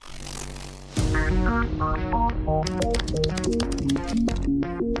And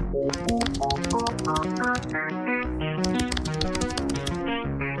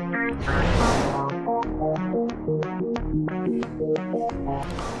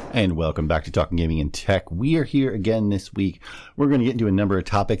welcome back to Talking Gaming and Tech. We are here again this week. We're going to get into a number of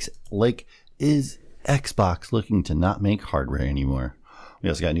topics like, is Xbox looking to not make hardware anymore? We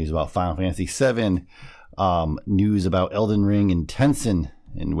also got news about Final Fantasy VII, news about Elden Ring and Tencent,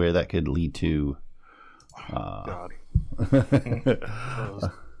 and where that could lead to. God. The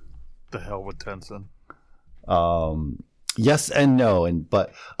hell with Tencent. Yes and no,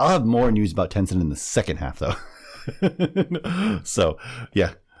 but I'll have more news about Tencent in the second half, though. So,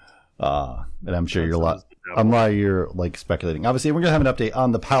 yeah. And I'm sure you're like speculating. Obviously, we're gonna have an update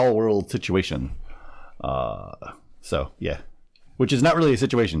on the Powell World situation. So yeah, which is not really a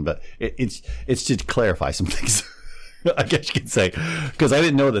situation, but it's to clarify some things. I guess you could say, because I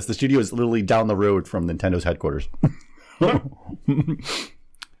didn't know this. The studio is literally down the road from Nintendo's headquarters,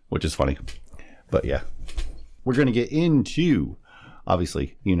 which is funny. But yeah, we're gonna get into,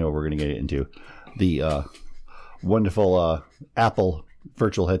 obviously, we're gonna get into the wonderful Apple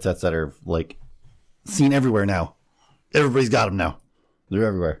virtual headsets that are like seen everywhere now. Everybody's got them now. They're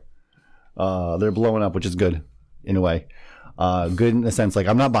everywhere. They're blowing up, which is good in a way. Good in the sense, like,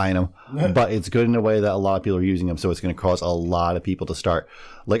 I'm not buying them, but it's good in a way that a lot of people are using them. So it's going to cause a lot of people to start.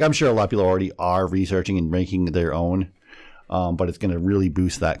 Like, I'm sure a lot of people already are researching and making their own, but it's going to really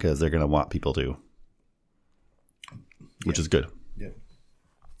boost that because they're going to want people to, which is good. Yeah.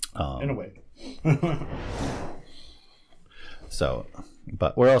 In a way. So,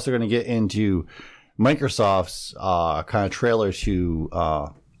 but we're also going to get into Microsoft's kind of trailer to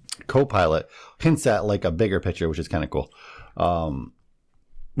Copilot, hints at like a bigger picture, which is kind of cool.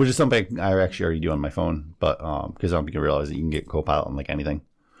 Which is something I actually already do on my phone, but because I don't think you realize that you can get Copilot on like anything.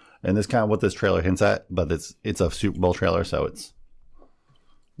 And that's kind of what this trailer hints at, but it's a Super Bowl trailer, so it's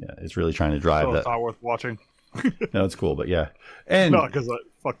really trying to drive that. It's not worth watching. No, it's cool, but yeah. And no, because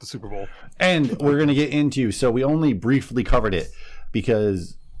fuck the Super Bowl. And we're going to get into, so we only briefly covered it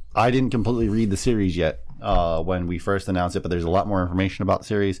because I didn't completely read the series yet when we first announced it, but there's a lot more information about the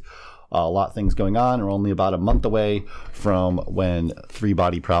series, a lot of things going on. We're only about a month away from when Three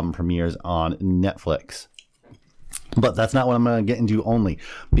Body Problem premieres on Netflix. But that's not what I'm going to get into only,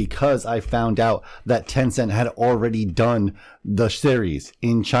 because I found out that Tencent had already done the series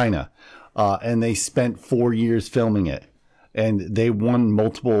in China. And they spent 4 years filming it, and they won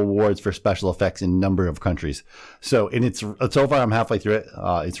multiple awards for special effects in a number of countries. So, and it's so far I'm halfway through it.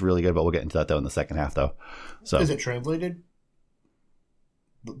 It's really good, but we'll get into that though in the second half though. So, is it translated?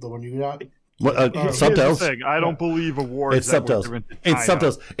 The one you got? Subtitles. I don't believe awards. It's subtitles. It's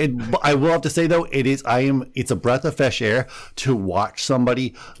subtitles. I will have to say though, it's a breath of fresh air to watch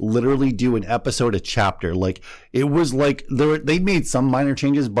somebody literally do an episode, a chapter. Like, it was like they made some minor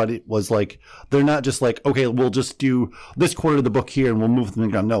changes, but it was like they're not just like, okay, we'll just do this quarter of the book here and we'll move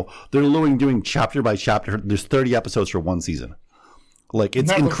them around. No, they're literally doing chapter by chapter. There's 30 episodes for one season. Like,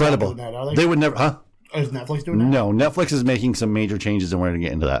 it's Netflix incredible. That, they would never, huh? Is Netflix doing that? No, Netflix is making some major changes, and we're going to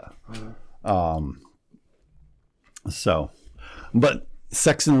get into that. But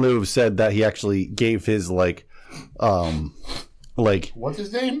Sexton Louvre said that he actually gave his like what's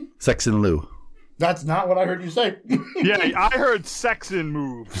his name? Sexton Lou. That's not what I heard you say. Yeah, I heard Sexton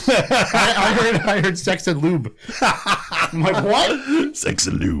moves. I heard Sexton Lube. I'm like, what?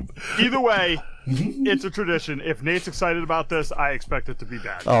 Sexton Lube. Either way, it's a tradition. If Nate's excited about this, I expect it to be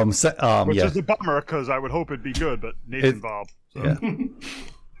bad. Which is a bummer, because I would hope it'd be good, but Nate's involved. So. Yeah.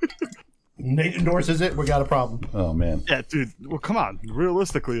 Nate endorses it, we got a problem. Oh, man. Yeah, dude. Well, come on.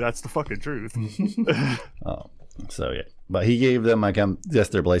 Realistically, that's the fucking truth. So, yeah. But he gave them, like, yes,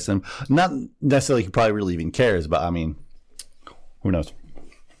 they're blessing. Not necessarily he probably really even cares, but, I mean, who knows?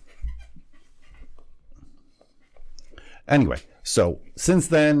 Anyway, so since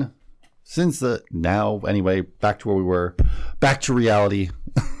now, anyway, back to where we were, back to reality.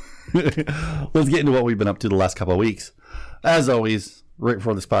 Let's get into what we've been up to the last couple of weeks. As always, right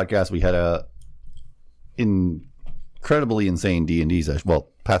before this podcast, we had a incredibly insane D&D session. Well,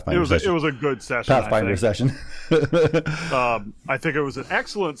 Pathfinder session. It was a good session. Pathfinder session. I think it was an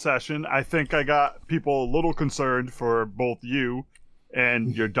excellent session. I think I got people a little concerned for both you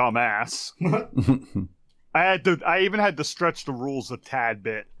and your dumb ass. I even had to stretch the rules a tad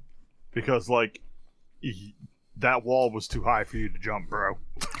bit because, like, that wall was too high for you to jump, bro.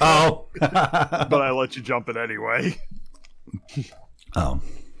 Oh. But I let you jump it anyway. Oh.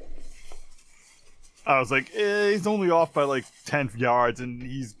 I was like, he's only off by like 10 yards, and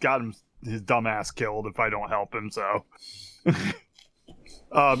he's got his dumb ass killed if I don't help him, so.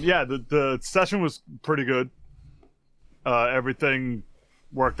 Yeah, the session was pretty good. Everything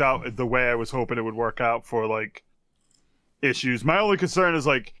worked out the way I was hoping it would work out for like issues. My only concern is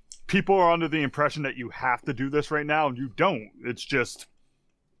like people are under the impression that you have to do this right now, and you don't. It's just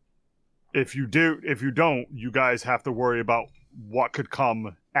if you don't, you guys have to worry about what could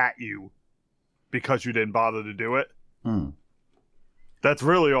come at you because you didn't bother to do it. That's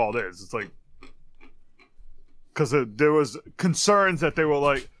really all it is. It's like because there was concerns that they were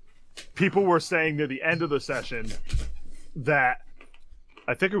like people were saying near the end of the session that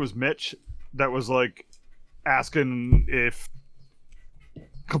I think it was Mitch that was like asking if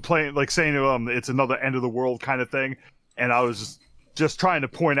saying to him it's another end of the world kind of thing, and I was just trying to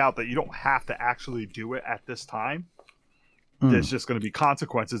point out that you don't have to actually do it at this time. There's just going to be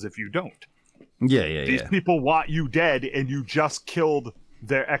consequences if you don't. These people want you dead, and you just killed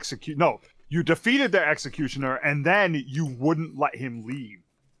their you defeated their executioner, and then you wouldn't let him leave.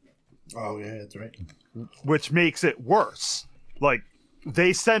 Oh yeah, that's right. Which makes it worse. Like,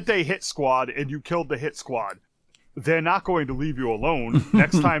 they sent a hit squad, and you killed the hit squad. They're not going to leave you alone.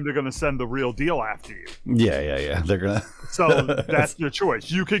 Next time, they're going to send the real deal after you. Yeah. They're going to... So, that's your choice.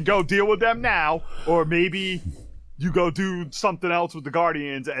 You can go deal with them now, or maybe you go do something else with the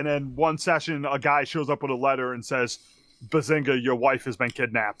Guardians, and then one session, a guy shows up with a letter and says, Bazinga, your wife has been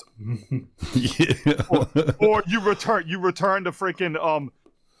kidnapped. or you return to freaking,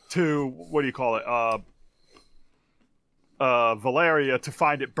 to, what do you call it, Valeria to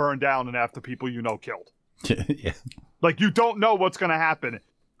find it burned down and have the people you know killed. Yeah. Like, you don't know what's going to happen.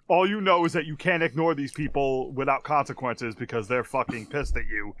 All you know is that you can't ignore these people without consequences because they're fucking pissed at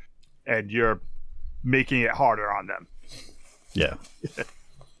you and you're making it harder on them. Yeah.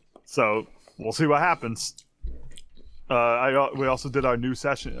 So, we'll see what happens. We also did our new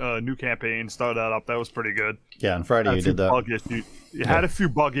campaign, started that up. That was pretty good. Yeah, on Friday you did that. You had a few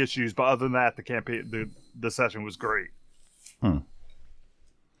bug issues, but other than that, the campaign, the session was great.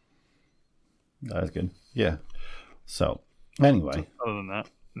 That was good. Yeah. So, anyway. Other than that,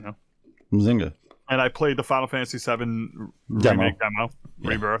 no. Zynga. And I played the Final Fantasy VII remake demo,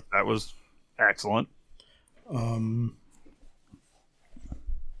 Rebirth. That was excellent.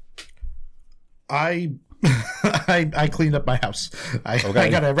 I cleaned up my house. I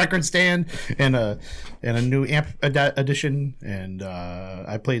got a record stand and a new amp edition, and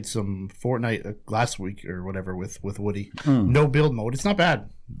I played some Fortnite last week or whatever with Woody. No build mode. It's not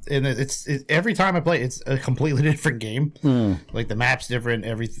bad, and it's every time I play, it's a completely different game. Like the map's different.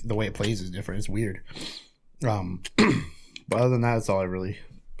 The way it plays is different. It's weird. But other than that, that's all I really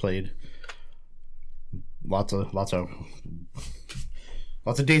played. Lots of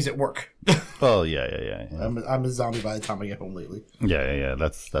days at work. Oh yeah. I'm a zombie by the time I get home lately. Yeah.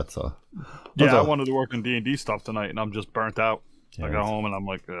 That's I wanted to work on D&D stuff tonight, and I'm just burnt out. Yeah, I got home and I'm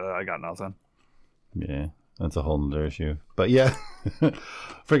like, I got nothing. Yeah, that's a whole other issue. But yeah,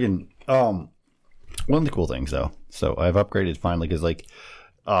 freaking one of the cool things though. So I've upgraded finally because like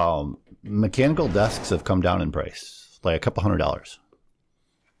mechanical desks have come down in price, like a couple $100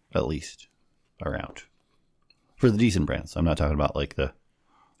 at least around for the decent brands. I'm not talking about like the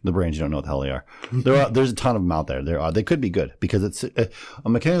brands you don't know what the hell they are. There's a ton of them out there. They could be good because it's a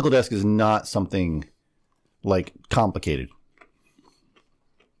mechanical desk is not something like complicated.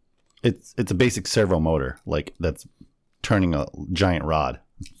 It's a basic servo motor like that's turning a giant rod.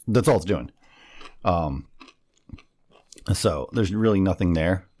 That's all it's doing. So there's really nothing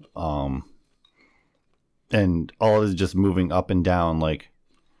there. And all it is just moving up and down like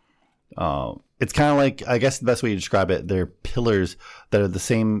it's kind of like, I guess the best way to describe it, they're pillars that are the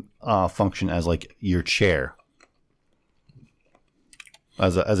same function as like your chair,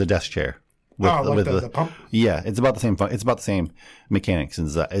 as a desk chair. With the pump? Yeah, it's about the same. It's about the same mechanics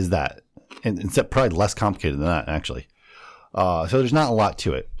as that, and it's probably less complicated than that actually. So there's not a lot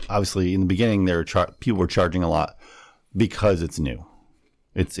to it. Obviously, in the beginning, people were charging a lot because it's new.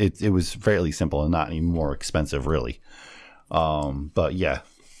 It was fairly simple and not any more expensive really. But yeah.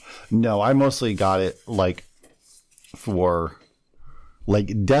 No, I mostly got it like for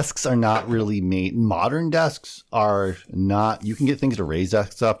like desks are not really made. Modern desks are not. You can get things to raise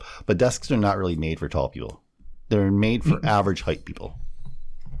desks up, but desks are not really made for tall people. They're made for average height people.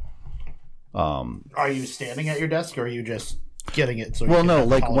 Are you standing at your desk, or are you just getting it? So well, no.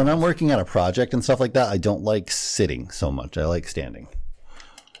 Like when I'm working on a project and stuff like that, I don't like sitting so much. I like standing.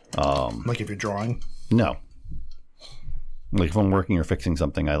 Like if you're drawing. No. Like if I'm working or fixing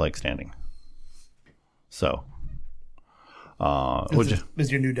something, I like standing. So, is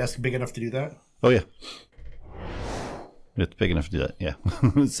your new desk big enough to do that? Oh yeah, it's big enough to do that. Yeah.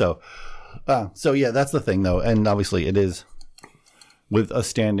 So yeah, that's the thing though, and obviously it is with a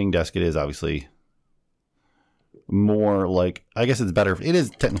standing desk, it is obviously more like, I guess it's better. It is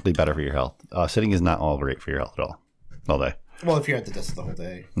technically better for your health. Sitting is not all great for your health at all day. Well, if you're at the desk the whole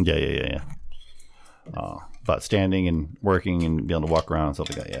day. Yeah. But standing and working and being able to walk around and stuff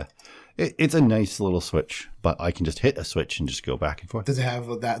like that, yeah. It's a nice little switch, but I can just hit a switch and just go back and forth. Does it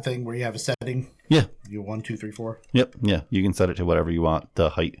have that thing where you have a setting? Yeah. You 1, 2, 3, 4? Yep, yeah. You can set it to whatever you want, the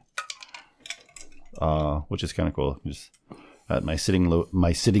height, which is kind of cool. Just at my sitting, what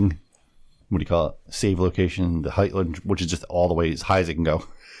do you call it? Save location, the height, which is just all the way as high as it can go.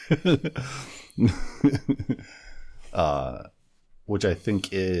 Which I think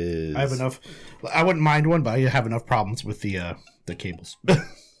is... I have enough. I wouldn't mind one, but I have enough problems with the cables.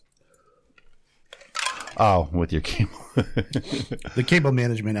 Oh, with your cable. The cable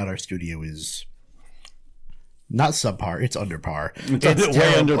management at our studio is not subpar. It's under par. It's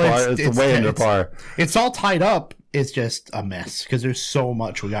way under par. It's way under par. It's all tied up. It's just a mess because there's so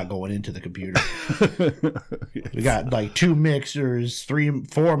much we got going into the computer. We got like 2 mixers, 3,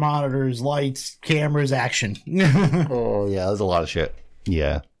 4 monitors, lights, cameras, action. Oh yeah, there's a lot of shit.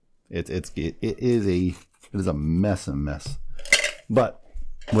 Yeah, it is a mess. But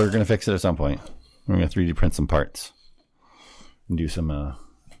we're gonna fix it at some point. We're gonna 3D print some parts and do some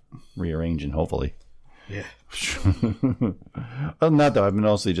rearranging, hopefully. Yeah. Other than that, though, I've been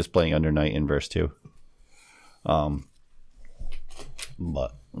mostly just playing Under Night in verse 2.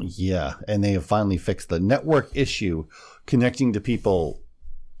 But yeah, and they have finally fixed the network issue connecting to people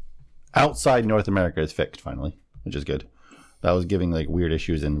outside North America is fixed finally, which is good. That was giving like weird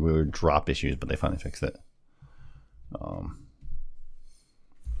issues and weird drop issues, but they finally fixed it.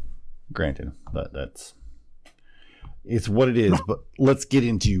 Granted, but it's what it is. But let's get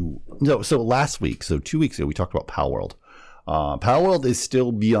into so last week, so 2 weeks ago, we talked about Pal World. Pal World is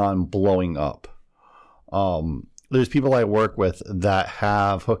still beyond blowing up. There's people I work with that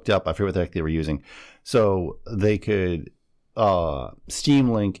have hooked up. I forget what the heck they were using, so they could Steam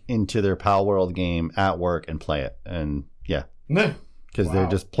link into their Pal World game at work and play it. And yeah, because they're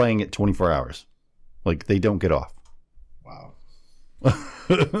just playing it 24 hours. Like they don't get off. Wow.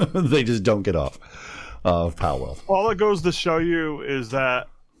 They just don't get off of Pal World. All it goes to show you is that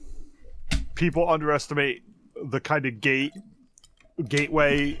people underestimate the kind of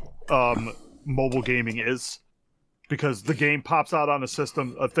gateway mobile gaming is, because the game pops out on a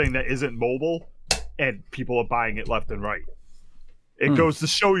system, a thing that isn't mobile, and people are buying it left and right. It goes to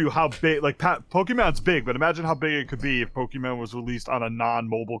show you how big, like Pokemon's big, but imagine how big it could be if Pokemon was released on a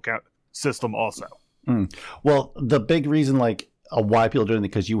non-mobile system also. Well, the big reason, like, why people are doing it,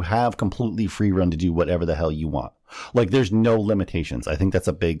 because you have completely free run to do whatever the hell you want. Like, there's no limitations. I think that's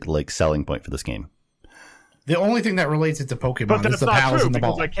a big, like, selling point for this game. The only thing that relates it to Pokemon is the pals and the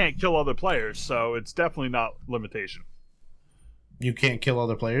ball. Because I can't kill other players, so it's definitely not limitation. You can't kill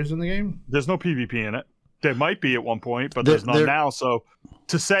other players in the game? There's no PvP in it. There might be at one point, but there's none now. So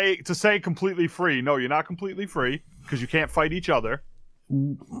to say completely free, no, you're not completely free because you can't fight each other.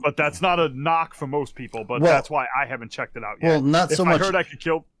 But that's not a knock for most people. But that's why I haven't checked it out yet. Well, not so much. If I heard I could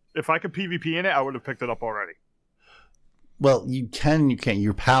kill, if I could PvP in it, I would have picked it up already. Well, you can.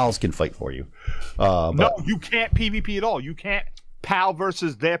 Your pals can fight for you. But... No, you can't PvP at all. You can't pal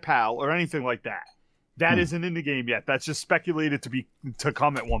versus their pal or anything like that. That isn't in the game yet. That's just speculated to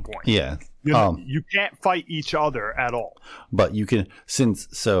come at one point. Yeah. You can't fight each other at all. But you can,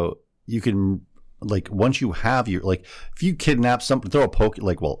 you can, like, once you have your, like, if you kidnap something, throw a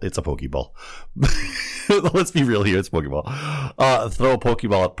it's a Pokeball. Let's be real here, it's a Pokeball. Throw a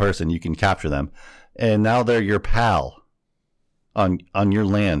Pokeball at a person, you can capture them. And now they're your pal on your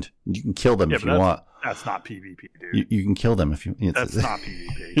land. You can kill them if you want. That's not PvP, dude. You can kill them if you... That's not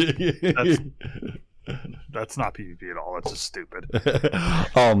PvP. That's not PvP at all. That's just stupid.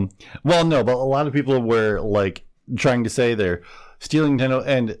 Well, no, but a lot of people were like trying to say they're stealing Nintendo,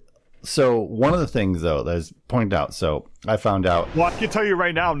 and so one of the things though that is pointed out. So I found out. Well, I can tell you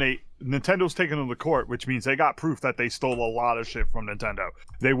right now, Nate. Nintendo's taking them to court, which means they got proof that they stole a lot of shit from Nintendo.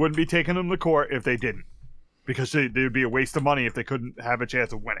 They wouldn't be taking them to court if they didn't, because it would be a waste of money if they couldn't have a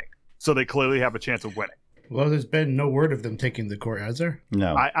chance of winning. So they clearly have a chance of winning. Well, there's been no word of them taking the court, has there?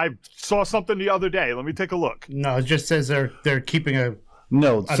 No. I saw something the other day. Let me take a look. No, it just says they're keeping an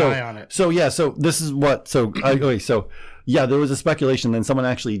eye on it. So yeah, so this is what. So okay, so yeah, there was a speculation. Then someone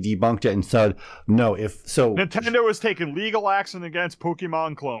actually debunked it and said no. If so, Nintendo is taking legal action against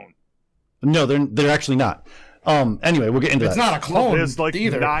Pokemon Clone. No, they're actually not. Anyway, we'll get into that. It's not a clone. There's like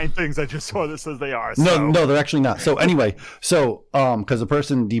either. 9 things I just saw that says they are. So. No, they're actually not. So anyway, because the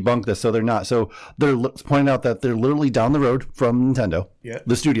person debunked this, so they're not. So they're pointing out that they're literally down the road from Nintendo. Yeah.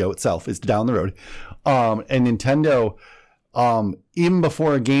 The studio itself is down the road, and Nintendo even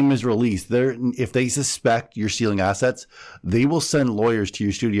before a game is released, if they suspect you're stealing assets, they will send lawyers to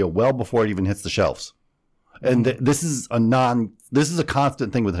your studio well before it even hits the shelves. And this is a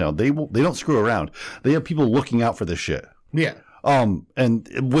constant thing with Nintendo. They don't screw around. They have people looking out for this shit. Yeah. And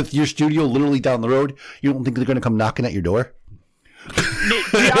with your studio literally down the road, you don't think they're going to come knocking at your door? Nate,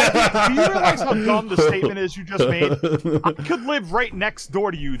 do you realize how dumb the statement is you just made? I could live right next door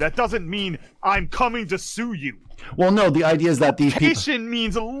to you. That doesn't mean I'm coming to sue you. Well, no, the idea is that these people... Location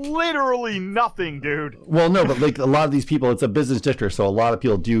means literally nothing, dude. Well, no, but like a lot of these people, it's a business district, so a lot of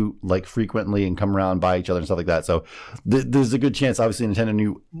people do like frequently and come around by each other and stuff like that. So there's a good chance, obviously, Nintendo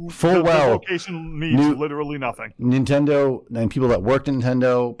knew full well... The location means literally nothing. Nintendo and people that worked at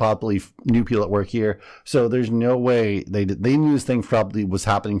Nintendo probably knew people that work here. So there's no way they knew this thing probably was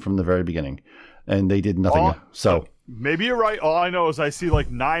happening from the very beginning, and they did nothing. Maybe you're right. All I know is I see like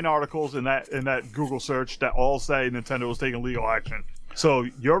 9 articles in that Google search that all say Nintendo was taking legal action. So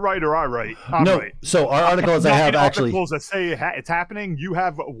you're right or I'm right. I'm right. So our articles I have actually articles that say it's happening. You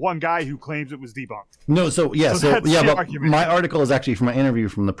have one guy who claims it was debunked. No, but my article is actually from an interview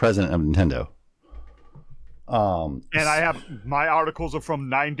from the president of Nintendo. And I have my articles are from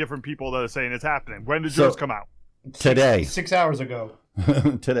 9 different people that are saying it's happening. When did yours come out? Today. 6 hours ago.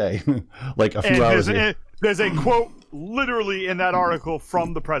 Today. Like a few hours ago. There's a quote literally in that article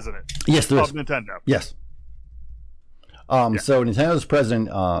from the president of Nintendo. Yes. So Nintendo's president,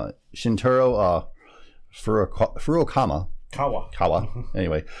 Shintaro Kawa,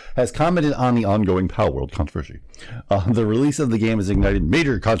 anyway, has commented on the ongoing Power World controversy. The release of the game has ignited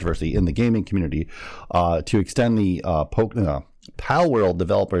major controversy in the gaming community. To extend the Power World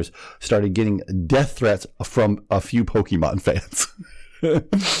developers started getting death threats from a few Pokemon fans.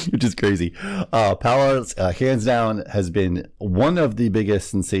 Which is crazy. Power, hands down, has been one of the biggest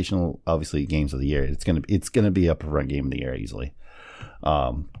sensational, obviously, games of the year. It's gonna be up front game of the year easily.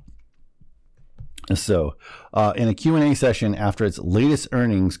 So, in a Q&A session after its latest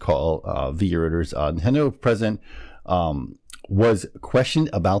earnings call, via Reuters, Nintendo president was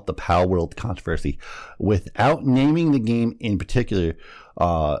questioned about the Power World controversy without naming the game in particular.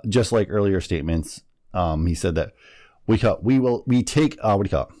 Just like earlier statements, he said that. We take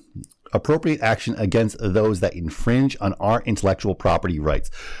appropriate action against those that infringe on our intellectual property rights.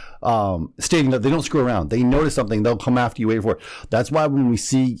 Stating that they don't screw around. They notice something, they'll come after you, wait for it. That's why when we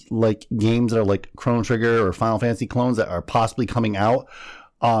see like games that are like Chrono Trigger or Final Fantasy clones that are possibly coming out,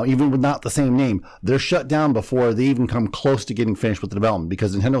 even with not the same name, they're shut down before they even come close to getting finished with the development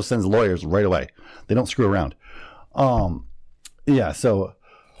because Nintendo sends lawyers right away. They don't screw around. So...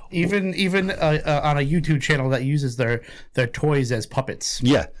 Even on a YouTube channel that uses their toys as puppets.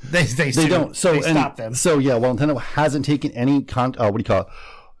 Yeah. They don't. So they stop them. So Nintendo hasn't taken any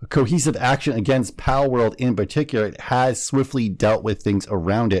cohesive action against Power World in particular. It has swiftly dealt with things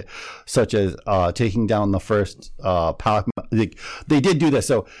around it, such as taking down the first Power. They did do this.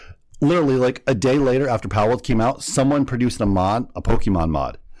 So literally like a day later after Power World came out, someone produced a Pokemon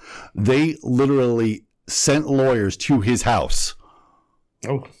mod. They literally sent lawyers to his house.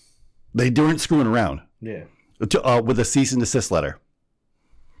 Oh. They weren't screwing around. Yeah. With a cease and desist letter.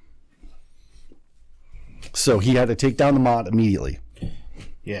 So he had to take down the mod immediately.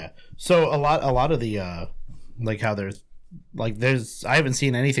 Yeah. So a lot of the like how there's I haven't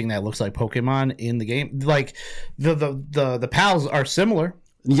seen anything that looks like Pokemon in the game. Like the pals are similar.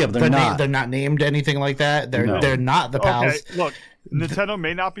 Yeah, but they're not named anything like that. They're not the pals. Okay, look, Nintendo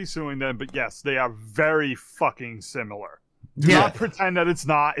may not be suing them, but yes, they are very fucking similar. Do not pretend that it's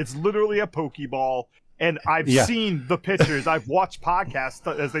not. It's literally a Pokeball. And I've seen the pictures. I've watched podcasts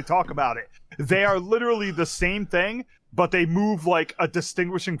as they talk about it. They are literally the same thing, but they move like a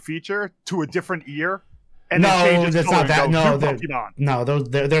distinguishing feature to a different ear. And that's not that.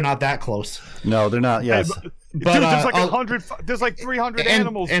 They're not that close. No, they're not. Yes. But there's like 100. There's like 300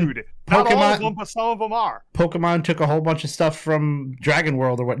 animals, dude. Not all of them, but some of them are. Pokemon took a whole bunch of stuff from Dragon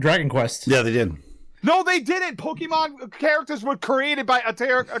World or Dragon Quest. Yeah, they did. No, they didn't. Pokemon characters were created by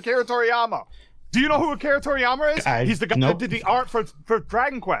Akira Toriyama. Do you know who Akira Toriyama is? He's the guy that did the art for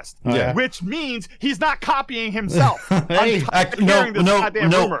Dragon Quest. Yeah. Which means he's not copying himself. Rumor.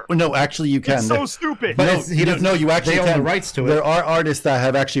 No, actually you can. It's so stupid. But you actually own can. The rights to it. There are artists that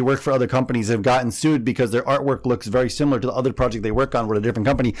have actually worked for other companies that have gotten sued because their artwork looks very similar to the other project they work on with a different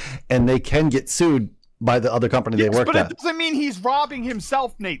company, and they can get sued by the other company they worked at. But it doesn't mean he's robbing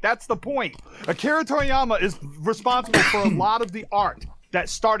himself, Nate. That's the point. Akira Toriyama is responsible for a lot of the art that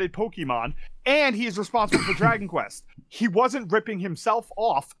started Pokemon, and he's responsible for Dragon Quest. He wasn't ripping himself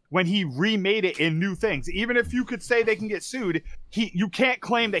off when he remade it in new things. Even if you could say they can get sued, you can't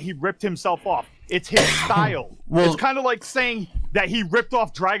claim that he ripped himself off. It's his style. Well, it's kind of like saying that he ripped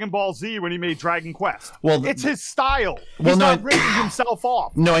off Dragon Ball Z when he made Dragon Quest. Well, it's his style. He's not ripping himself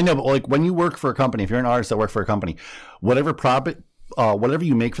off. No, I know, but like when you work for a company, if you're an artist that works for a company, whatever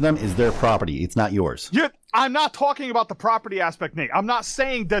you make for them is their property. It's not yours. I'm not talking about the property aspect, Nate. I'm not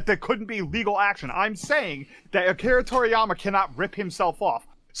saying that there couldn't be legal action. I'm saying that Akira Toriyama cannot rip himself off.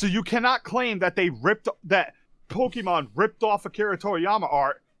 So you cannot claim that that Pokemon ripped off Akira Toriyama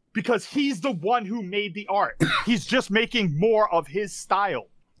art because he's the one who made the art. He's just making more of his style.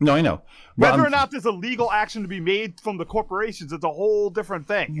 No, I know. Whether or not there's a legal action to be made from the corporations, it's a whole different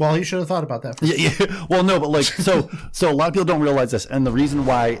thing. Well, he should have thought about that first. Yeah. Well, no, but like, so a lot of people don't realize this. And the reason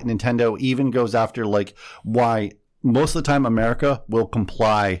why Nintendo even goes after, like, why most of the time America will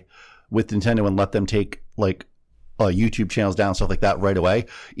comply with Nintendo and let them take, like, YouTube channels down, stuff like that right away,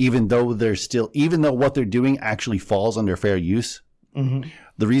 even though what they're doing actually falls under fair use. Mm-hmm.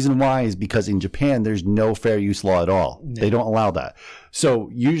 The reason why is because in Japan there's no fair use law at all. Yeah. They don't allow that. So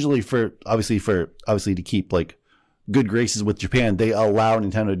usually obviously to keep like good graces with Japan, they allow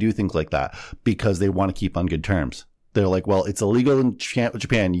Nintendo to do things like that because they want to keep on good terms. They're like, well, it's illegal in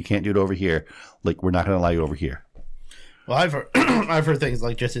Japan. You can't do it over here. Like, we're not going to allow you over here. Well, I've heard things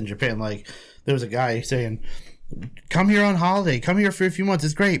like just in Japan, like there was a guy saying, "Come here on holiday. Come here for a few months.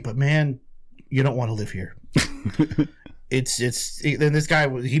 It's great, but man, you don't want to live here." Then this guy,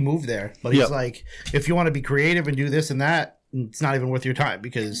 he moved there, but he's like, if you want to be creative and do this and that, it's not even worth your time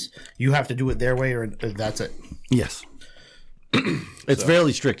because you have to do it their way or that's it. Yes. It's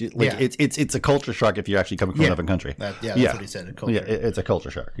fairly strict. Like it's a culture shock if you're actually coming from another country. That's what he said. It's a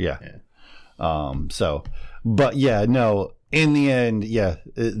culture shock. Yeah. But yeah, no, in the end,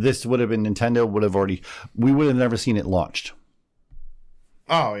 this would have been Nintendo we would have never seen it launched.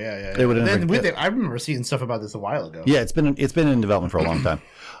 Oh yeah. I remember seeing stuff about this a while ago. Yeah, it's been in development for a long time.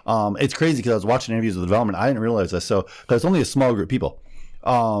 It's crazy because I was watching interviews with the development. I didn't realize this. So because it's only a small group of people,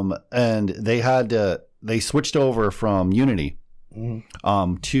 and they switched over from Unity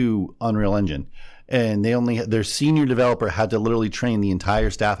to Unreal Engine, and their senior developer had to literally train the entire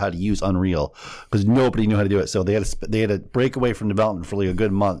staff how to use Unreal because nobody knew how to do it. So they had to break away from development for like a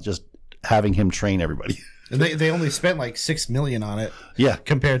good month, just having him train everybody. And they only spent like $6 million on it. Yeah,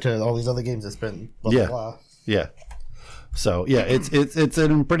 compared to all these other games that spent blah blah. Yeah. So yeah, it's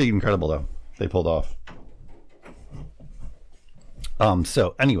pretty incredible though. They pulled off.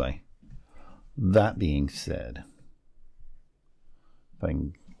 So anyway, that being said,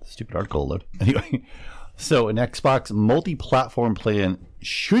 stupid article load. Anyway, so an Xbox multi-platform plan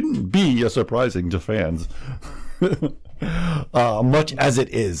shouldn't be surprising to fans. Much as it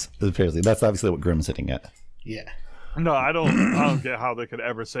is, apparently. That's obviously what Grim's hitting at. Yeah. No, I don't get how they could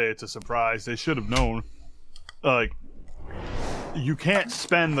ever say it's a surprise. They should have known. Like, you can't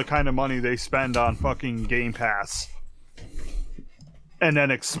spend the kind of money they spend on fucking Game Pass and then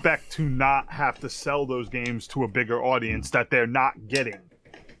expect to not have to sell those games to a bigger audience that they're not getting.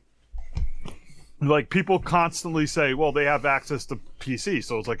 Like, people constantly say, well, they have access to PC,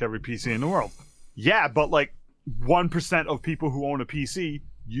 so it's like every PC in the world. Yeah, but like 1% of people who own a PC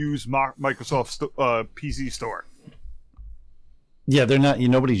use Microsoft's PC store. Yeah, they're not.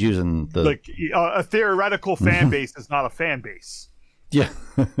 Nobody's using the a theoretical fan base is not a fan base. Yeah,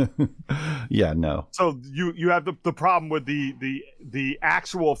 yeah, no. So you have the problem with the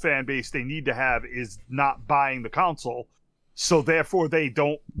actual fan base they need to have is not buying the console. So therefore they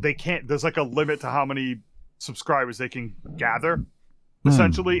can't. There's like a limit to how many subscribers they can gather,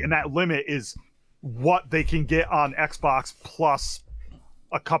 essentially, and that limit is what they can get on Xbox plus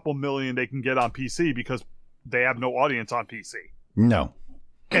a couple million they can get on PC because they have no audience on PC. No.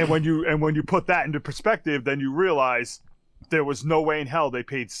 And when you put that into perspective, then you realize there was no way in hell they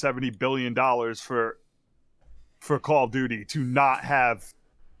paid $70 billion for Call of Duty to not have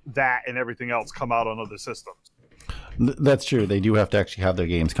that and everything else come out on other systems. That's true. They do have to actually have their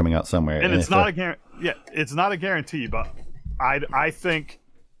games coming out somewhere. And it's not it's not a guarantee, but I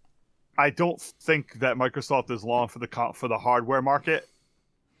don't think that Microsoft is long for the hardware market.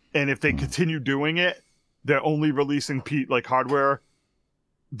 And if they continue doing it, they're only releasing hardware.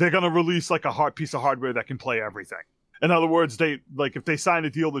 They're going to release like a hard piece of hardware that can play everything. In other words, if they sign a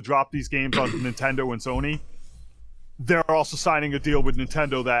deal to drop these games on Nintendo and Sony, they're also signing a deal with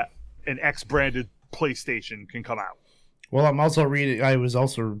Nintendo that an X-branded PlayStation can come out. Well, I was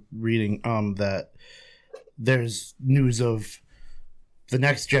also reading that there's news of the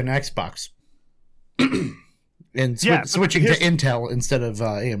next gen Xbox and switching to Intel instead of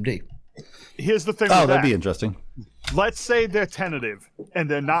AMD. Here's the thing. That'd be interesting. Let's say they're tentative and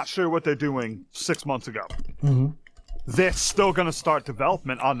they're not sure what they're doing 6 months ago. Mm-hmm. They're still going to start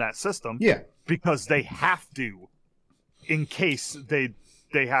development on that system. Yeah. because they have to, in case they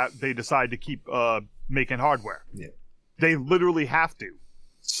decide to keep making hardware. Yeah. They literally have to.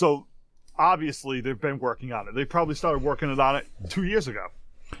 So obviously they've been working on it. They probably started working on it 2 years ago.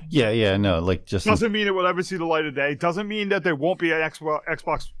 Yeah, no, like just doesn't mean it will ever see the light of day. Doesn't mean that there won't be an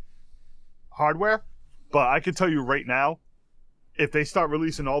Xbox hardware. But I can tell you right now, if they start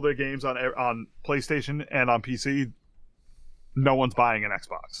releasing all their games on PlayStation and on PC, no one's buying an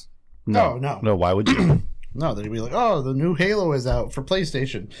Xbox. No. Why would you? No, they'd be like, "Oh, the new Halo is out for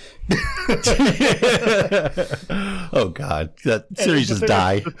PlayStation." Oh God, that series just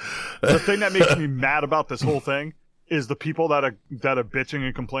died. The thing that makes me mad about this whole thing is the people that are bitching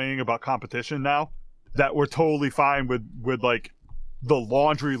and complaining about competition now, that were totally fine with like the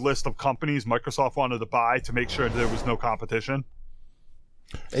laundry list of companies Microsoft wanted to buy to make sure there was no competition.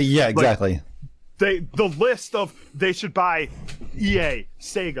 Yeah, exactly. Like, the list of they should buy EA,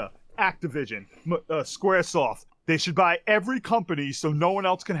 Sega, Activision, Squaresoft. They should buy every company so no one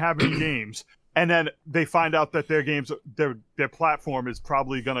else can have any games. And then they find out that their games, their platform is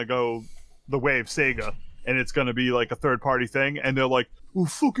probably going to go the way of Sega. And it's going to be like a third-party thing. And they're like, oh,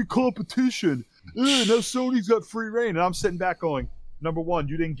 fucking competition. Now Sony's got free reign. And I'm sitting back going, number one,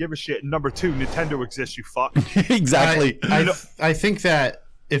 you didn't give a shit. And number two, Nintendo exists, you fuck. Exactly. I think that,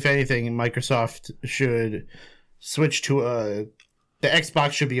 if anything, Microsoft should switch to the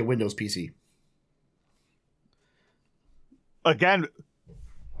Xbox should be a Windows PC. Again,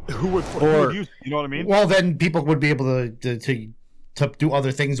 who would use it? You know what I mean? Well, then people would be able to do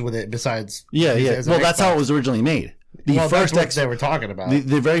other things with it besides. Yeah. Well, that's how it was originally made. That's what they were talking about.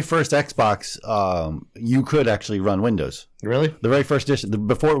 The very first Xbox, you could actually run Windows. Really? The very first edition,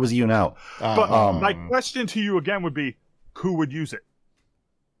 before it was even out. But my question to you again would be, who would use it?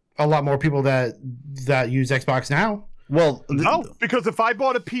 A lot more people that use Xbox now. Well, no, because if I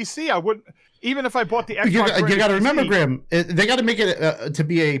bought a PC, I wouldn't. Even if I bought the Xbox, you got to remember, Grim. They got to make it to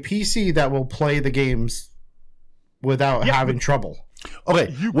be a PC that will play the games without having trouble.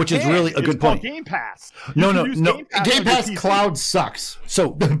 Okay, which is really a good point. Game Pass. No. Game Pass Cloud sucks.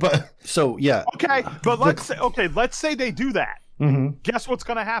 So yeah. Okay, but let's say they do that. Mm-hmm. Guess what's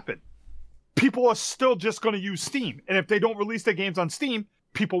going to happen? People are still just going to use Steam, and if they don't release their games on Steam,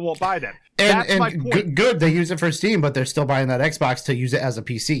 people won't buy them. That's my point. Good, they use it for Steam, but they're still buying that Xbox to use it as a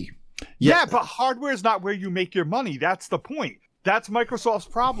PC. Yeah, but hardware is not where you make your money. That's the point. That's Microsoft's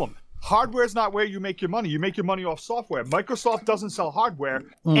problem. Hardware is not where you make your money. You make your money off software. Microsoft doesn't sell hardware,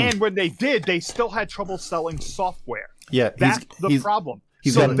 and when they did, they still had trouble selling software. Yeah, that's the problem.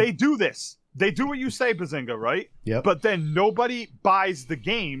 They do this. They do what you say, Bazinga, right? Yep. But then nobody buys the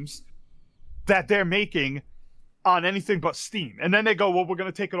games that they're making on anything but Steam. And then they go, well, we're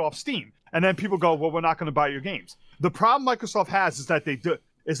going to take it off Steam. And then people go, well, we're not going to buy your games. The problem Microsoft has is that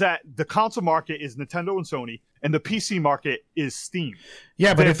the console market is Nintendo and Sony, and the PC market is Steam.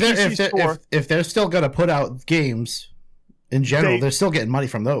 Yeah, but if they're still going to put out games in general, they're still getting money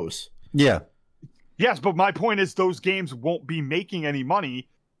from those. Yeah. Yes, but my point is those games won't be making any money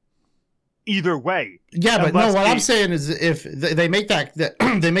either way. Yeah, but no, what I'm saying is if they make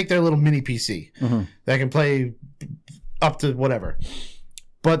they make their little mini PC that can play up to whatever.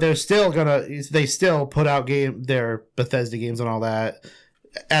 But they still put out their Bethesda games and all that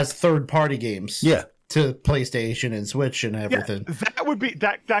as third-party games. Yeah. To PlayStation and Switch and everything. Yeah, that would be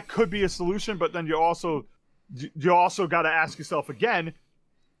that could be a solution, but then you also got to ask yourself again,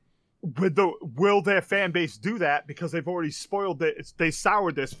 will their fan base do that, because they've already they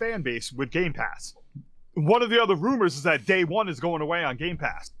soured this fan base with Game Pass. One of the other rumors is that Day One is going away on Game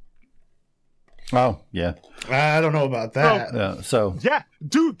Pass. Oh, yeah. I don't know about that. Yeah,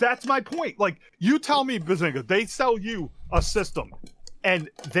 dude, that's my point. Like, you tell me, Bazinga, they sell you a system, and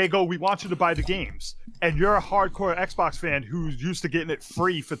they go, we want you to buy the games. And you're a hardcore Xbox fan who's used to getting it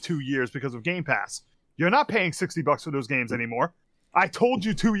free for 2 years because of Game Pass. You're not paying $60 for those games anymore. I told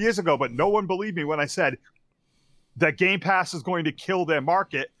you 2 years ago, but no one believed me when I said that Game Pass is going to kill their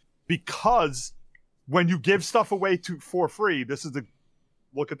market, because when you give stuff away for free, this is the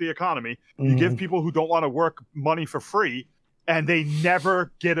look at the economy. You give people who don't want to work money for free, and they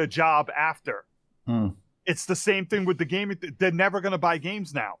never get a job after. It's the same thing with the game. They're never going to buy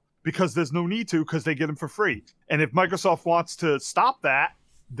games now because there's no need to, because they get them for free. And if Microsoft wants to stop that,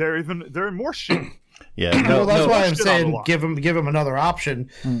 they're in more shit. Yeah, that's why I'm saying give them another option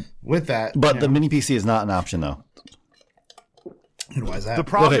with that. But the mini PC is not an option, though. And why is that? The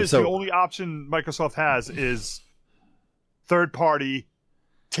problem is the only option Microsoft has is third party,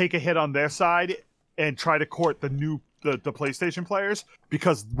 take a hit on their side and try to court the PlayStation players,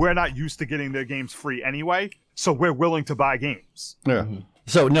 because we're not used to getting their games free anyway, so we're willing to buy games. Yeah.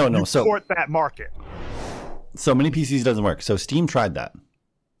 So no. So port that market. So mini PCs doesn't work. So Steam tried that.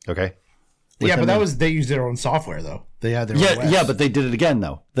 Okay. Yeah, but they used their own software though. They had their own OS. Yeah, but they did it again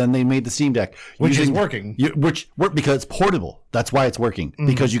though. Then they made the Steam Deck, which is working. Which worked because it's portable. That's why it's working,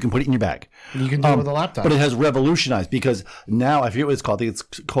 because you can put it in your bag. You can do it with a laptop. But it has revolutionized because now I forget what it's called. I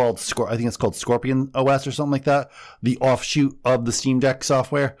think it's called Scorpion OS or something like that. The offshoot of the Steam Deck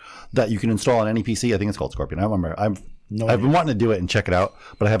software that you can install on any PC. I think it's called Scorpion. I don't remember. I've been wanting to do it and check it out,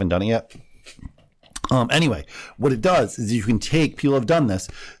 but I haven't done it yet. Anyway, what it does is you can people have done this.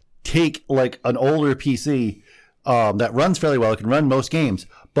 Take like an older PC that runs fairly well. It can run most games,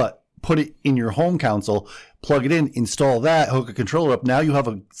 but put it in your home console, plug it in, install that, hook a controller up. Now you have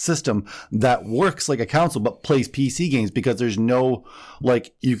a system that works like a console but plays PC games because there's no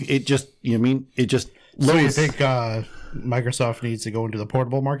it just loads. So you think Microsoft needs to go into the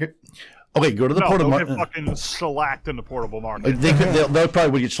portable market? Okay, go to the portable market. They'll get fucking shellacked in the portable market. They'll probably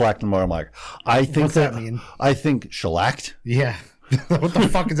would get shellacked in the portable market. What's that mean? I think shellacked. Yeah. What the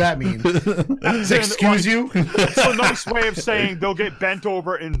fuck does that mean? Excuse you? It's a nice way of saying they'll get bent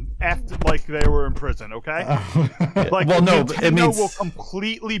over and effed like they were in prison, okay? Nintendo will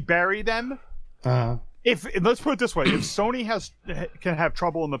completely bury them. If let's put it this way, if Sony can have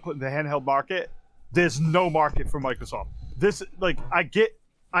trouble in the handheld market, there's no market for Microsoft.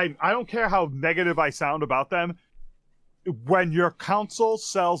 I don't care how negative I sound about them. When your console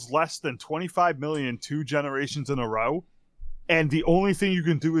sells less than 25 million 2 generations in a row, and the only thing you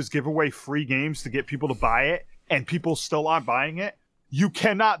can do is give away free games to get people to buy it, and people still aren't buying it, you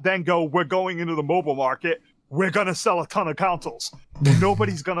cannot then go, we're going into the mobile market, we're going to sell a ton of consoles.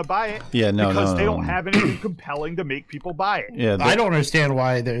 Nobody's going to buy it because they don't have anything compelling to make people buy it. Yeah, I don't understand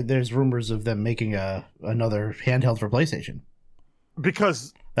why there's rumors of them making another handheld for PlayStation.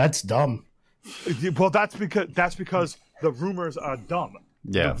 Because... That's dumb. Well, that's because the rumors are dumb.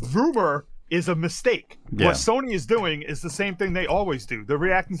 Yeah. The rumor is a mistake. Yeah. What Sony is doing is the same thing they always do. They're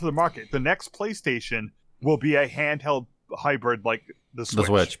reacting to the market. The next PlayStation will be a handheld hybrid like the Switch. The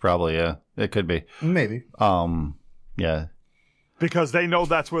Switch, probably, yeah. It could be. Maybe. Yeah. Because they know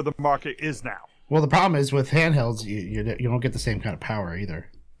that's where the market is now. Well, the problem is with handhelds, you don't get the same kind of power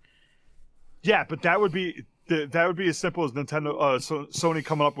either. Yeah, but that would be as simple as Nintendo, Sony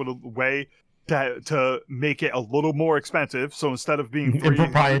coming up with a way to make it a little more expensive. So instead of being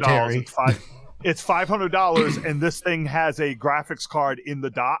proprietary, it's $500, and this thing has a graphics card in the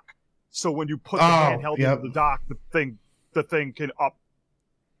dock. So when you put the handheld into the dock, the thing can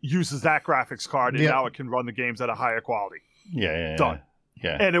uses that graphics card, and now it can run the games at a higher quality. Yeah. Done.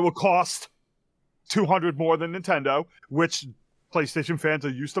 Yeah. And it will cost $200 more than Nintendo, which PlayStation fans are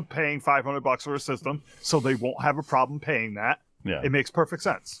used to paying $500 for a system, so they won't have a problem paying that. Yeah. It makes perfect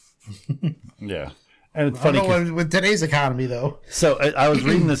sense. Yeah. And it's funny with today's economy, though. So I was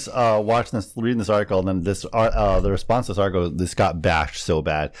reading this, reading this article, and then the response to this article, this got bashed so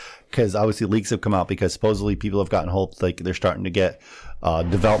bad because obviously leaks have come out because supposedly people have gotten hold, like they're starting to get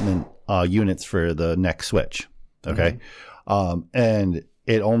development units for the next Switch. Okay, and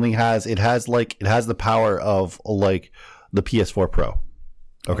it has the power of like the PS4 Pro.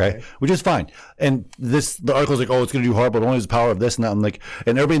 Okay, which is fine. And the article is like, oh, it's going to do horrible. It only has the power of this and that. I'm like,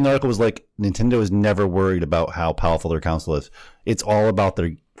 and everybody in the article was like, Nintendo is never worried about how powerful their console is. It's all about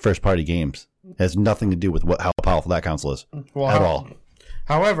their first party games. It has nothing to do with how powerful that console is at all.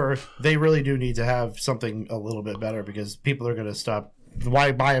 However, they really do need to have something a little bit better because people are going to stop.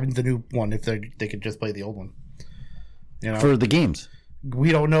 Why buy the new one if they could just play the old one? You know? For the games,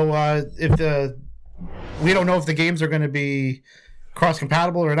 we don't know if the games are going to be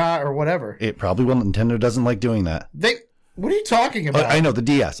cross-compatible or not or whatever. It probably will. Nintendo doesn't like doing that. What are you talking about? I know the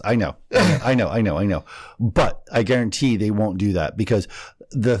DS. I know. But I guarantee they won't do that because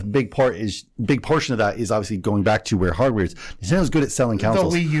the big portion of that is obviously going back to where hardware is. Nintendo's good at selling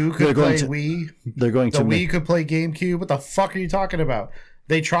consoles. The Wii U could play Wii. They're going to. Wii could play GameCube. What the fuck are you talking about?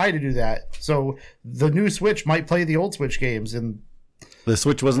 They try to do that. So the new Switch might play the old Switch games, and the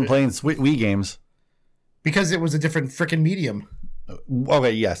Switch wasn't playing Wii games because it was a different freaking medium.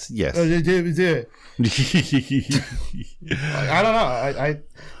 Okay. Yes. I don't know.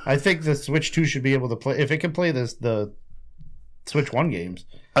 I think the Switch 2 should be able to play if it can play the Switch 1 games.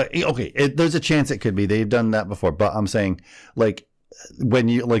 Okay, there's a chance it could be. They've done that before, but I'm saying like when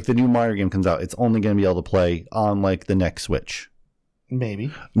the new Mario game comes out, it's only going to be able to play on like the next Switch.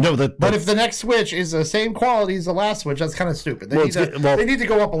 Maybe. No, but if the next Switch is the same quality as the last Switch, that's kind of stupid. They need to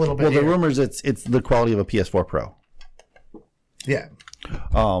go up a little bit. Well, the rumors it's the quality of a PS4 Pro. Yeah.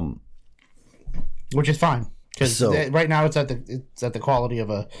 Which is fine because right now it's at the quality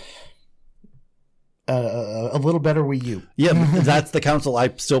of a a little better Wii U. Yeah, that's the console I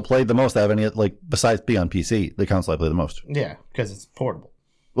still play the most. I have any besides being on PC, the console I play the most. Yeah, because it's portable.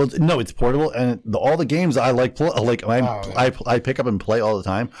 Well, no, it's portable, and all the games I I pick up and play all the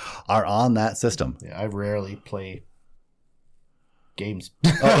time are on that system. Yeah, I rarely play games.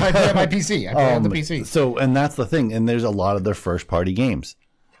 I play on my PC. I play on the PC. So, and that's the thing. And there's a lot of their first party games.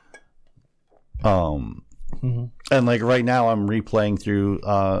 And like right now, I'm replaying through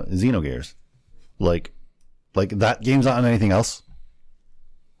Xenogears. Like that game's not on anything else.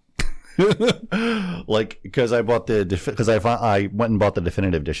 Like because I bought I went and bought the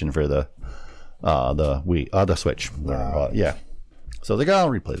definitive edition for the Wii, the Switch. Yeah. So they got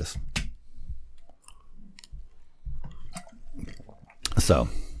I'll replay this. So,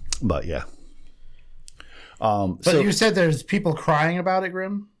 but yeah. But so you said there's people crying about it,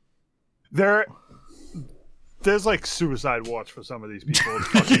 Grim? There's like suicide watch for some of these people. It's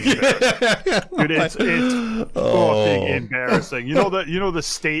fucking embarrassing. Dude, it's fucking embarrassing. You know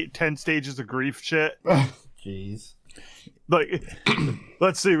the 10 stages of grief shit? Jeez. Like,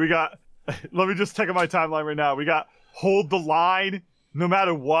 let's see, let me just take my timeline right now. We got hold the line, no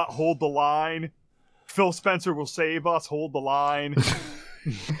matter what, hold the line. Phil Spencer will save us, hold the line.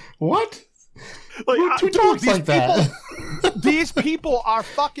 What? Like, who talks like that? These people are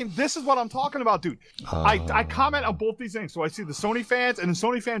fucking. This is what I'm talking about, dude. I comment on both these things, so I see the Sony fans, and the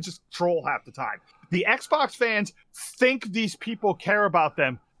Sony fans just troll half the time. The Xbox fans think these people care about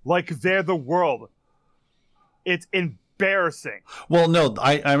them like they're the world. It's embarrassing. Well, no,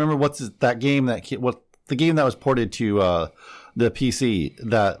 I remember the game that was ported to the PC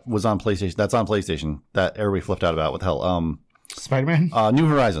that was on PlayStation. That's on PlayStation that everybody flipped out about. What the hell? Spider-Man? New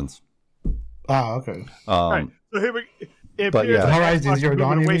Horizons. Oh, okay. Right. So here we. But yeah, Horizon Zero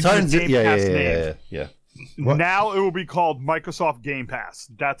Dawn. Yeah. What? Now it will be called Microsoft Game Pass.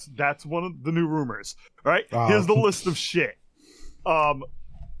 That's one of the new rumors. All right. Here's the list of shit.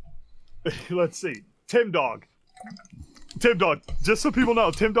 Let's see. Tim Dog. Just so people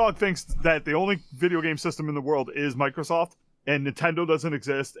know, Tim Dog thinks that the only video game system in the world is Microsoft, and Nintendo doesn't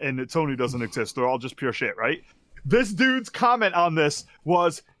exist, and Sony doesn't exist. They're all just pure shit, right? This dude's comment on this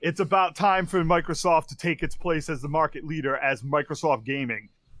was, it's about time for Microsoft to take its place as the market leader as Microsoft Gaming.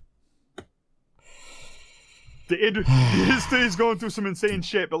 The industry is going through some insane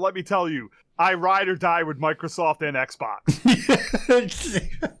shit, but let me tell you, I ride or die with Microsoft and Xbox.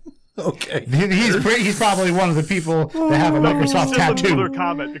 Okay. He's probably one of the people that have a Microsoft tattoo. Another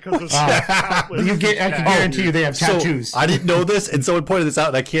comment because I can guarantee you they have tattoos. So, I didn't know this, and someone pointed this out,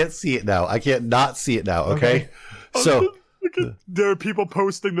 and I can't see it now. I can't not see it now. Okay. So there are people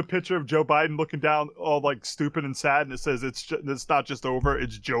posting the picture of Joe Biden looking down, all like stupid and sad, and it says it's not just over,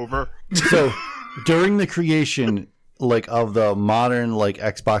 it's Jover. So during the creation of the modern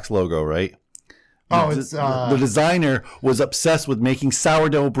Xbox logo, right? The designer was obsessed with making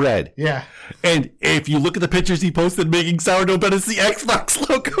sourdough bread. Yeah. And if you look at the pictures he posted making sourdough bread, it's the Xbox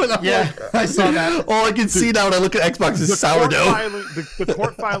logo. And I saw that. All I can see now when I look at Xbox is sourdough. The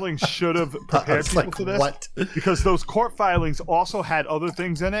court filing should have prepared people for this. What? Because those court filings also had other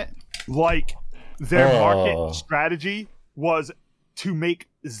things in it, like their market strategy was to make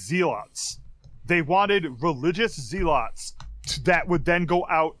zealots. They wanted religious zealots that would then go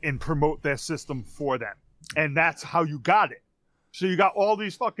out and promote their system for them. And that's how you got it. So you got all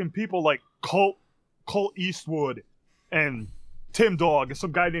these fucking people like Colt Eastwood and Tim Dog and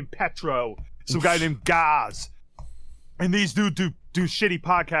some guy named Petro, some guy named Gaz. And these dudes do shitty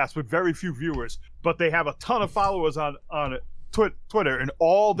podcasts with very few viewers, but they have a ton of followers on Twitter, and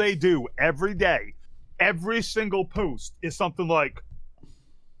all they do every day, every single post is something like,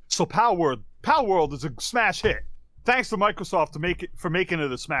 so Power World is a smash hit. Thanks to Microsoft for making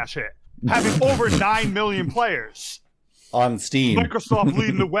it a smash hit. Having over 9 million players. On Steam. Microsoft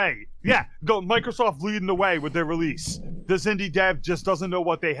leading the way. Yeah, Microsoft leading the way with their release. This indie dev just doesn't know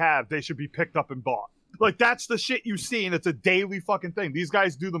what they have. They should be picked up and bought. Like, that's the shit you see, and it's a daily fucking thing. These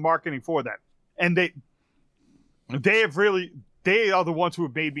guys do the marketing for them. And they are the ones who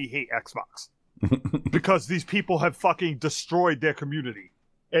have made me hate Xbox. Because these people have fucking destroyed their community.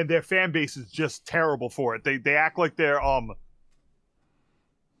 And their fan base is just terrible for it. They act like they're what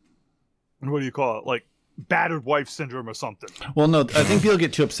do you call it? Like battered wife syndrome or something. Well, no, I think people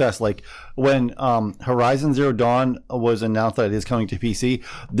get too obsessed. Like when Horizon Zero Dawn was announced that it is coming to PC,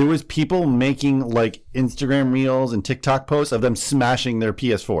 there was people making like Instagram reels and TikTok posts of them smashing their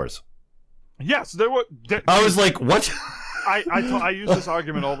PS4s. Yes, there were. I was like, what? I use this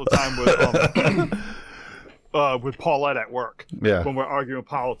argument all the time with Paulette at work when we're arguing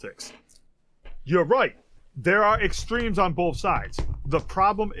politics. You're right. There are extremes on both sides. The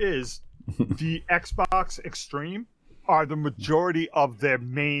problem is the Xbox Extreme are the majority of their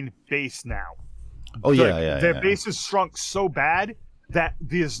main base now. Oh yeah, Their base has shrunk so bad that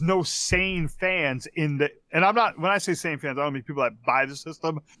there's no sane fans in the. And I'm not, when I say sane fans, I don't mean people that buy the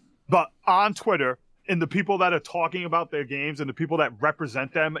system, but on Twitter, and the people that are talking about their games and the people that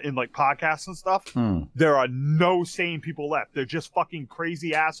represent them in like podcasts and stuff, there are no sane people left. They're just fucking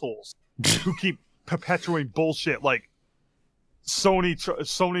crazy assholes who keep perpetuating bullshit like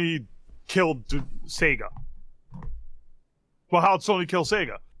Sony killed Sega. Well, how'd Sony kill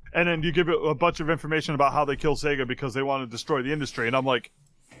Sega? And then you give it a bunch of information about how they killed Sega because they want to destroy the industry. And I'm like,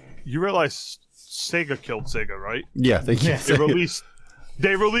 you realize Sega killed Sega, right? Yeah,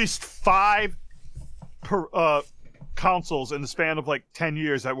 they released 5 consoles in the span of like 10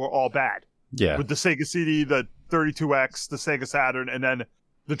 years that were all bad. Yeah. With the Sega CD, the 32X, the Sega Saturn, and then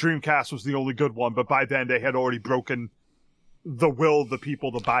the Dreamcast was the only good one. But by then they had already broken the will of the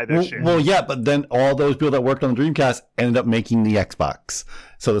people to buy their shit. Well, yeah, but then all those people that worked on the Dreamcast ended up making the Xbox.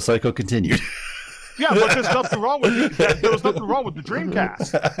 So the cycle continued. Yeah, but there's nothing wrong with there was nothing wrong with the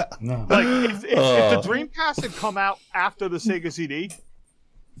Dreamcast. No. Like if the Dreamcast had come out after the Sega CD,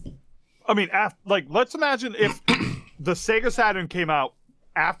 I mean, let's imagine if the Sega Saturn came out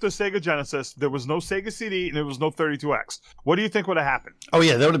after Sega Genesis, there was no Sega CD and there was no 32X. What do you think would have happened? Oh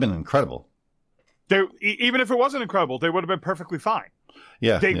yeah, that would have been incredible. Even if it wasn't incredible, they would have been perfectly fine.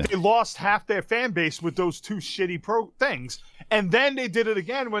 Yeah, They lost half their fan base with those 2 shitty things, and then they did it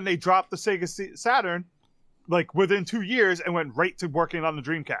again when they dropped the Sega Saturn, like within 2 years, and went right to working on the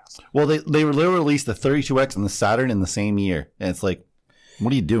Dreamcast. Well, they literally released the 32X and the Saturn in the same year, and it's like,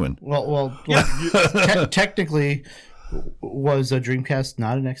 what are you doing? Well, technically, was a Dreamcast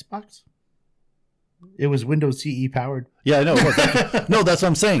not an Xbox? It was Windows CE powered. Yeah, I know. No, that's what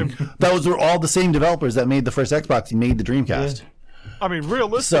I'm saying. Those were all the same developers that made the first Xbox and made the Dreamcast. Yeah. I mean,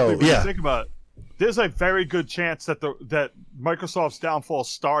 realistically, when you think about it, there's a very good chance that that Microsoft's downfall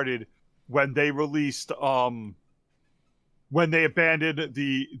started when they released, when they abandoned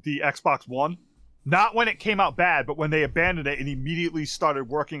the Xbox One. Not when it came out bad, but when they abandoned it and immediately started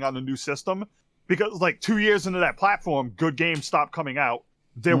working on the new system. Because like 2 years into that platform, good games stopped coming out.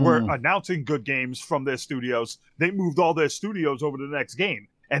 They were announcing good games from their studios. They moved all their studios over to the next game.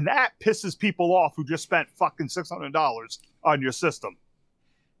 And that pisses people off who just spent fucking $600 on your system.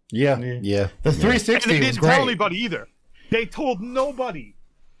 Yeah. The 360 and they was didn't great. tell anybody either. They told nobody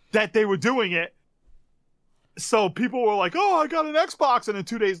that they were doing it. So people were like, oh, I got an Xbox. And then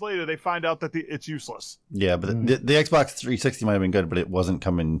 2 days later, they find out that it's useless. Yeah, but the Xbox 360 might have been good, but it wasn't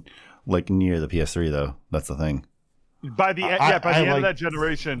coming like near the PS3, though. That's the thing. By the end of that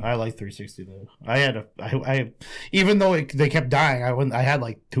generation, I like 360 though. I even though they kept dying, I had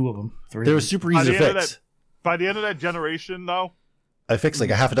like 2 of them. 3. They were super easy to fix. By the end of that generation, though, I fixed like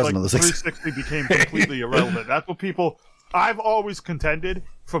a half a dozen of those. 360 became completely irrelevant. That's what people. I've always contended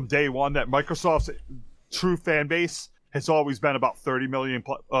from day one that Microsoft's true fan base has always been about 30 million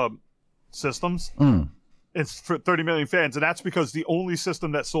systems. It's for 30 million fans, and that's because the only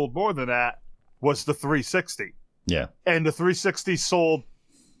system that sold more than that was the 360. Yeah. And the 360 sold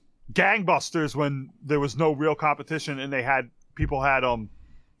gangbusters when there was no real competition and people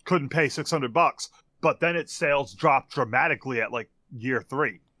couldn't pay $600, but then its sales dropped dramatically at like year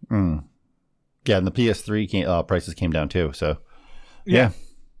 3. Yeah, and the PS3 prices came down too, so yeah.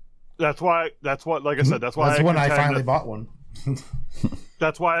 That's why like I said, that's when I finally bought one.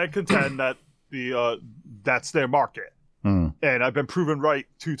 That's why I contend that that's their market. And I've been proven right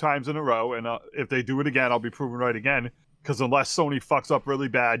 2 times in a row, and if they do it again, I'll be proven right again. Because unless Sony fucks up really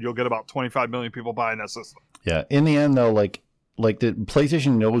bad, you'll get about 25 million people buying that system. Yeah. In the end, though, like the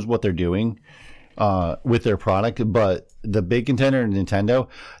PlayStation knows what they're doing with their product, but the big contender,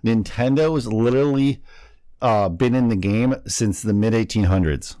 Nintendo has literally been in the game since the mid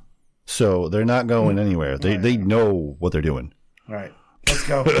 1800s, so they're not going anywhere. They know what they're doing. All right. Let's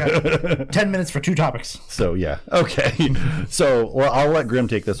go. 10 minutes for 2 topics. So, yeah. Okay. So, well, I'll let Grim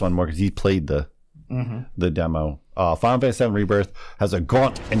take this one more because he played the demo. Final Fantasy VII Rebirth has a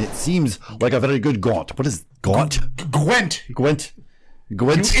Gaunt, and it seems like a very good Gaunt. What is Gaunt? Gwent. It's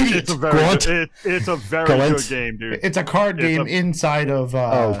a very good game, dude. It's a card game inside of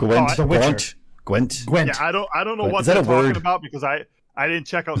Gwent. The Witcher. Gwent. Yeah, I don't know what they're talking about because I didn't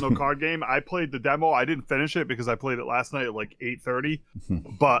check out no card game. I played the demo. I didn't finish it because I played it last night at like 8:30.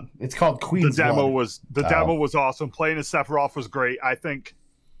 But it's called Queen's Blood. The demo was awesome. Playing as Sephiroth was great. I think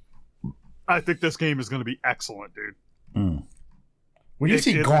this game is going to be excellent, dude. When you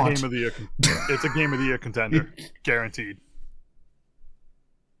see Gaunt, it's a game of the year contender, guaranteed.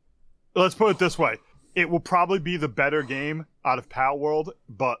 Let's put it this way: it will probably be the better game out of Pal World,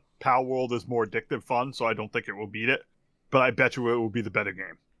 but Pal World is more addictive fun, so I don't think it will beat it. But I bet you it will be the better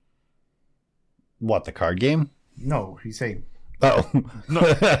game. What, the card game? No, he's saying. Oh. No,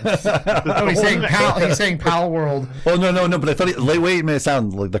 he's saying Pal. He's saying Pal World. Oh no! But I thought wait a minute, it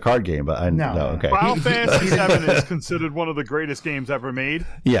sounded like the card game, but no. Okay. Final Fantasy VII is considered one of the greatest games ever made.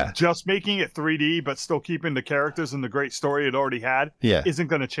 Yeah. Just making it 3D, but still keeping the characters and the great story it already had, isn't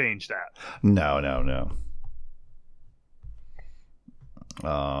going to change that. No.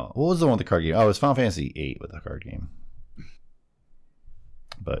 What was the one with the card game? Oh, it was Final Fantasy VIII with the card game.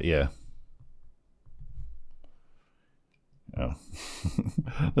 But yeah. Oh.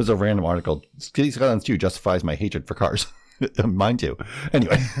 There's a random article. City Skylines 2 justifies my hatred for cars. Mine too.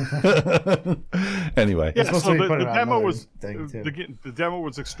 Anyway. Yeah, so the demo was the demo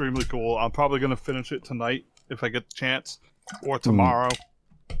was extremely cool. I'm probably going to finish it tonight if I get the chance, or tomorrow.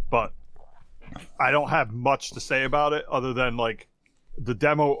 But I don't have much to say about it other than like the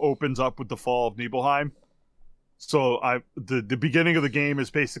demo opens up with the fall of Nibelheim. So the beginning of the game is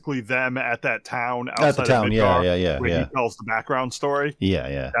basically them at that town outside of Midgar, where he tells the background story.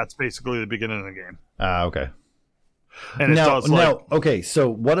 Yeah. That's basically the beginning of the game. Okay. And okay. So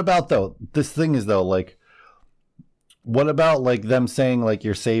what about though? This thing is though, like, what about like them saying like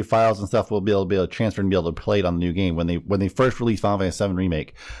your save files and stuff will be able to transfer and be able to play it on the new game? When they first released Final Fantasy VII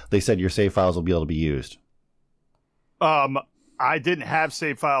Remake, they said your save files will be able to be used. I didn't have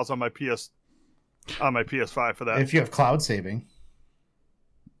save files on my PS5 for that. If you have cloud saving.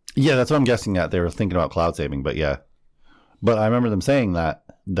 Yeah, that's what I'm guessing at. They were thinking about cloud saving, but yeah. But I remember them saying that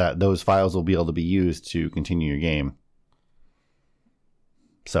those files will be able to be used to continue your game.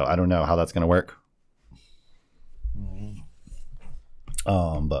 So I don't know how that's going to work.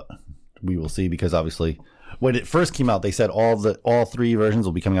 But we will see, because obviously when it first came out, they said all three versions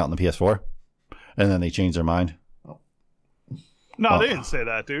will be coming out on the PS4, and then they changed their mind. No, they didn't say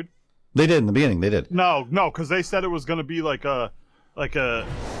that, dude. They did in the beginning. They did. No, because they said it was going to be like a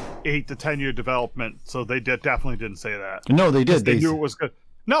 8 to 10 year development. So they definitely didn't say that. No, they did. They knew it was good.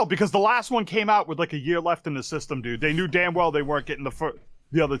 No, because the last one came out with like a year left in the system, dude. They knew damn well they weren't getting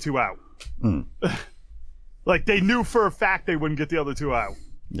the other two out. Like they knew for a fact they wouldn't get the other two out.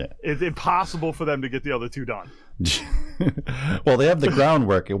 Yeah, it's impossible for them to get the other two done. Well, they have the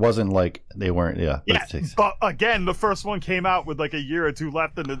groundwork. It wasn't like they weren't. Yeah. But again, the first one came out with like a year or two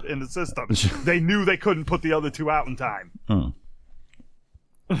left in the system. They knew they couldn't put the other two out in time. No,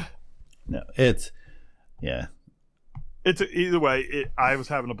 it's either way. I was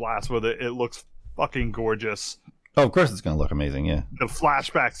having a blast with it. It looks fucking gorgeous. Oh, of course it's going to look amazing, yeah. The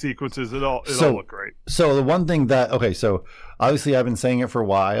flashback sequences, it all look great. So the one thing so obviously I've been saying it for a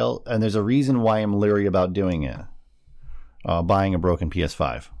while, and there's a reason why I'm leery about doing it. Buying a broken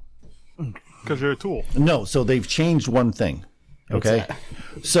PS5. Because you're a tool. No, so they've changed one thing, okay?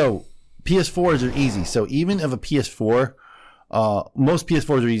 So PS4s are easy. So even if a PS4, most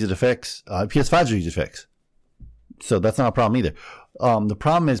PS4s are easy to fix. PS5s are easy to fix. So that's not a problem either. The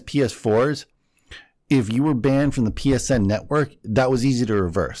problem is PS4s, if you were banned from the PSN network, that was easy to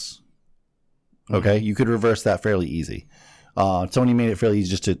reverse. Okay? You could reverse that fairly easy. Sony made it fairly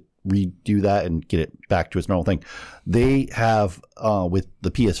easy just to redo that and get it back to its normal thing. They have, with the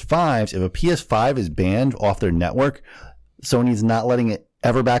PS5s, if a PS5 is banned off their network, Sony's not letting it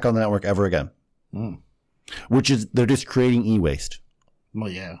ever back on the network ever again. Which is, they're just creating e-waste. Well,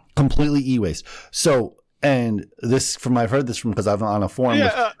 yeah. Completely e-waste. So, and this I've heard this from, because I'm on a forum.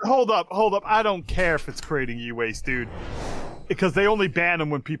 Yeah, hold up. I don't care if it's creating e-waste, dude. Because they only ban them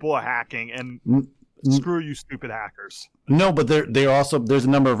when people are hacking, and screw you, stupid hackers. No, but they're also, there's a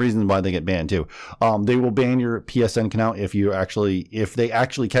number of reasons why they get banned too. They will ban your PSN account if they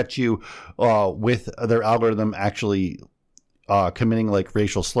actually catch you with their algorithm actually committing like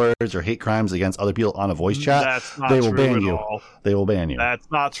racial slurs or hate crimes against other people on a voice chat. That's not they will true ban at you. all. They will ban you. That's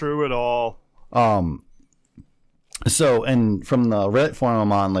not true at all. So, and from the Reddit forum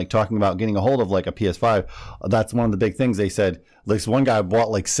I'm on, like talking about getting a hold of like a PS5, that's one of the big things they said. Like one guy bought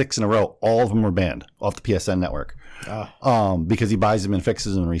like 6 in a row. All of them were banned off the PSN network. Because he buys them and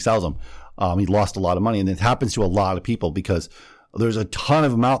fixes them and resells them. He lost a lot of money, and it happens to a lot of people because there's a ton of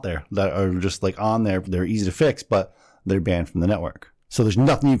them out there that are just like on there. They're easy to fix, but they're banned from the network. So there's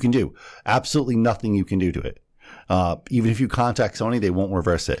nothing you can do. Absolutely nothing you can do to it. Even if you contact Sony, they won't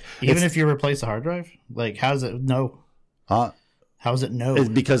reverse it. Even if you replace the hard drive? Like, how does it know? How does it know? It's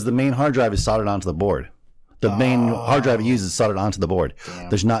because the main hard drive is soldered onto the board. The main hard drive it uses is soldered onto the board. Damn.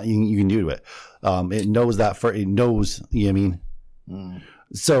 There's nothing you can do to it. It knows that it knows, you know what I mean?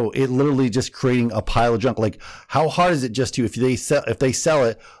 So it literally just creating a pile of junk. Like, how hard is it just to, if they sell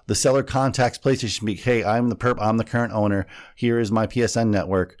it, the seller contacts PlayStation, be, hey, I'm the current owner. Here is my PSN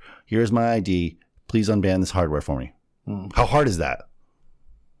network. Here's my ID. Please unban this hardware for me. How hard is that?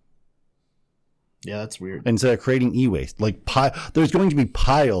 Yeah, that's weird. Instead of creating e-waste, like there's going to be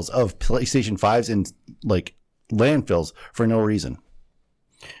piles of PlayStation 5s in like landfills for no reason.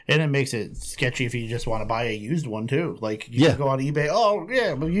 And it makes it sketchy if you just want to buy a used one too. Like you can go on eBay. Oh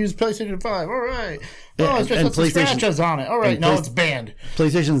yeah, we'll use PlayStation 5. All right. Oh, it's just got some scratches on it. All right, no, it's banned.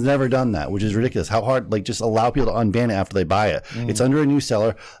 PlayStation's never done that, which is ridiculous. How hard? Like, just allow people to unban it after they buy it. It's under a new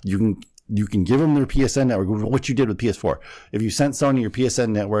seller. You can give them their PSN network, what you did with PS4. If you sent Sony your PSN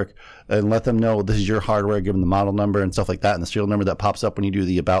network and let them know this is your hardware, give them the model number and stuff like that, and the serial number that pops up when you do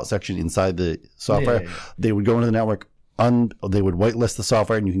the about section inside the software, they would go into the network. They would whitelist the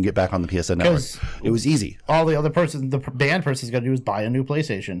software, and you can get back on the PSN network. It was easy. All the banned person's got to do is buy a new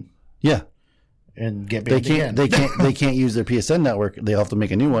PlayStation. Yeah, and get banned again. They can't use their PSN network. They have to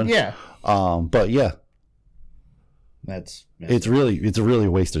make a new one. Yeah. But yeah. It's a really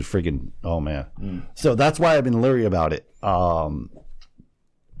wasted friggin', oh man. So that's why I've been leery about it, about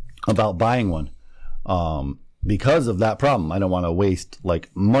buying one, because of that problem. I don't want to waste like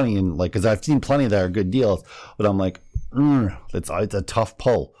money and like, because I've seen plenty that are good deals, but I'm like, it's a tough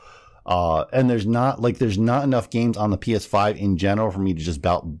pull, and there's not enough games on the PS5 in general for me to just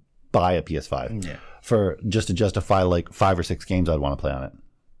buy a PS5 for just to justify like 5 or 6 games I'd want to play on it.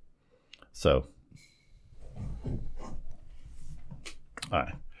 So. All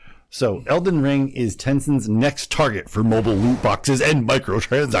right. So, Elden Ring is Tencent's next target for mobile loot boxes and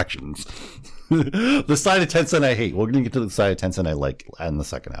microtransactions. The side of Tencent I hate. We're going to get to the side of Tencent I like in the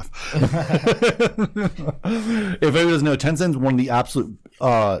second half. If anybody doesn't know, Tencent's one of the absolute...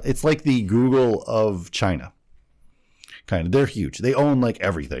 it's like the Google of China. Kind of. They're huge. They own like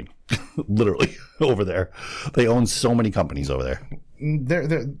everything. Literally. Over there. They own so many companies over there.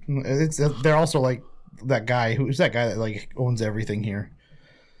 They're also like that guy. Who's that guy that like owns everything here?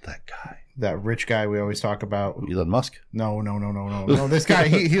 That guy. That rich guy we always talk about. Elon Musk? No. This guy,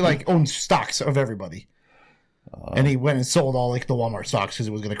 he like owns stocks of everybody. And he went and sold all like the Walmart stocks because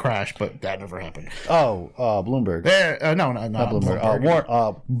it was going to crash, but that never happened. Bloomberg. No, not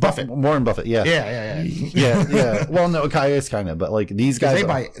Bloomberg. Buffett. Warren Buffett. Yeah. Yeah. Well, no, it's kind of, but like these guys,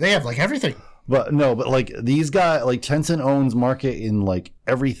 they have like everything. But no, but like these guys, like Tencent owns market in like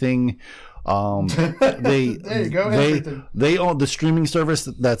everything. There you go. They own the streaming service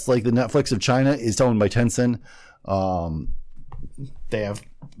that's like the Netflix of China is owned by Tencent. They have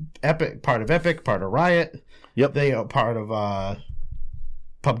Epic, part of Riot. Yep. They are part of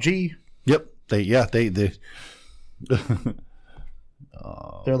PUBG. Yep. They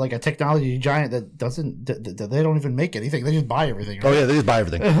they're like a technology giant that they don't even make anything. They just buy everything. Right? Oh yeah, they just buy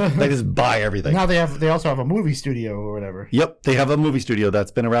everything. They just buy everything. Now they also have a movie studio or whatever. Yep, they have a movie studio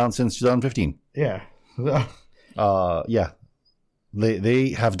that's been around since 2015. Yeah. Yeah. They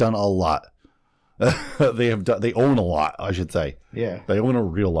have done a lot. They own a lot, I should say. Yeah. They own a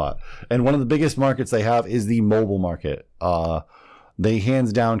real lot. And one of the biggest markets they have is the mobile market. They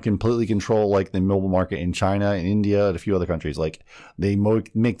hands down completely control like the mobile market in China and India and a few other countries. Like they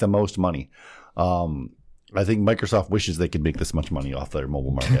make the most money. I think Microsoft wishes they could make this much money off their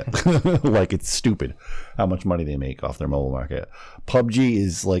mobile market. Like it's stupid how much money they make off their mobile market. PUBG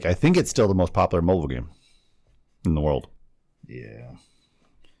is like, I think it's still the most popular mobile game in the world. Yeah.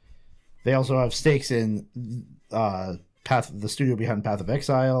 They also have stakes in the studio behind Path of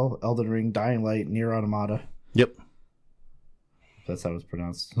Exile, Elden Ring, Dying Light, Nier Automata. Yep. That's how it's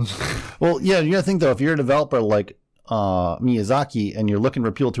pronounced. Well, yeah, you gotta think though, if you're a developer like Miyazaki and you're looking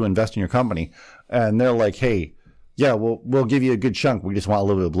for people to invest in your company, and they're like, "Hey, yeah, we'll give you a good chunk. We just want a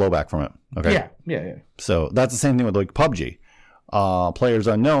little bit of blowback from it." Okay. Yeah. So that's the same thing with like PUBG. Players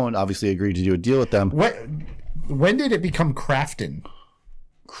Unknown obviously agreed to do a deal with them. When did it become Krafton?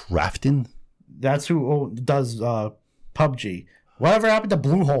 Krafton? That's who does PUBG. Whatever happened to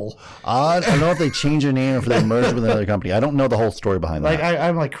Bluehole? I don't know if they changed their name or if they merged with another company. I don't know the whole story behind that.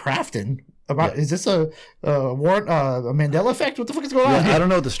 I'm like, Krafton? Is this a Mandela effect? What the fuck is going on here? I don't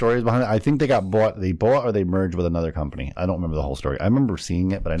know what the story is behind it. I think they got bought. They bought or they merged with another company. I don't remember the whole story. I remember seeing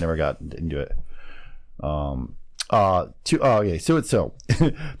it, but I never got into it.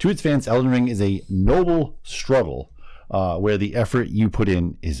 To its fans, Elden Ring is a noble struggle where the effort you put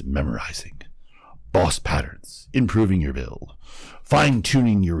in is memorizing boss patterns, improving your build,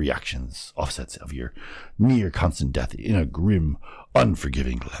 fine-tuning your reactions, offsets of your near constant death in a grim,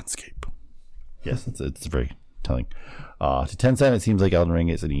 unforgiving landscape. Yes, it's very telling. To Tencent, it seems like Elden Ring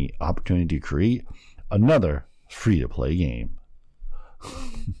is an opportunity to create another free-to-play game.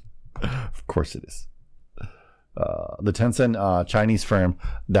 Of course it is. The Tencent Chinese firm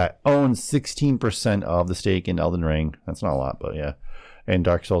that owns 16% of the stake in Elden Ring. That's not a lot, but yeah. And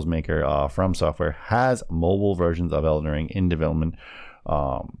Dark Souls maker From Software has mobile versions of Elden Ring in development.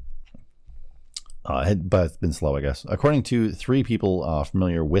 But it's been slow, I guess. According to 3 people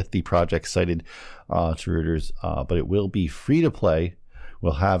familiar with the project cited to Reuters, but it will be free to play.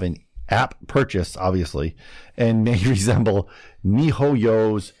 Will have an app purchase, obviously, and may resemble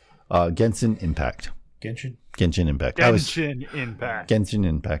MiHoYo's Genshin Impact. Genshin Impact. Genshin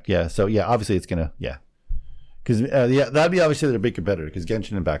Impact. Yeah. So yeah, obviously it's gonna because that'd be obviously their big competitor because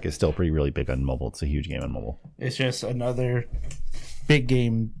Genshin Impact is still really big on mobile. It's a huge game on mobile. It's just another big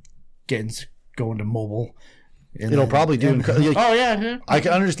game going to mobile. It'll probably do. Oh yeah. I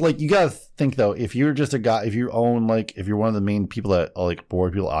can understand. You gotta think though. If you're just a guy, if you own if you're one of the main people that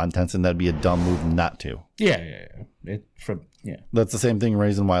board people on Tencent, that'd be a dumb move not to. Yeah. That's the same thing.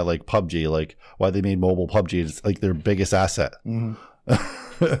 Reason why PUBG, why they made mobile PUBG, it's their biggest asset.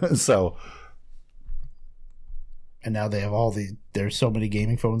 Mm-hmm. So. And now they have there's so many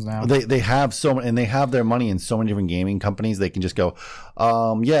gaming phones now. They have so many, and they have their money in so many different gaming companies. They can just go,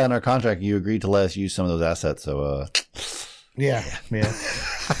 in our contract, you agreed to let us use some of those assets. So, yeah.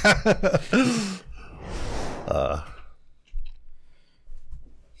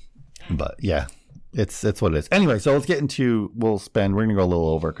 But yeah, it's what it is. Anyway, so let's get into, we're going to go a little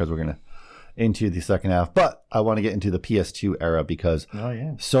over because we're going to into the second half, but I want to get into the PS2 era because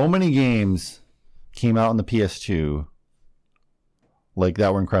so many games came out on the PS2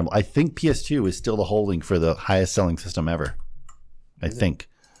 that were incredible. I think PS2 is still the holding for the highest selling system ever. I think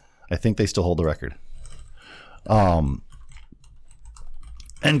they still hold the record. And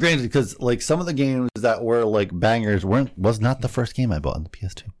granted, because some of the games that were bangers was not the first game I bought on the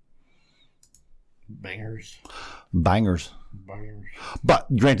PS2. Bangers.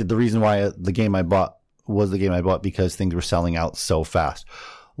 But granted, the reason why the game I bought was the game I bought because things were selling out so fast.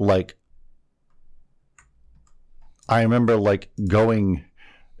 I remember going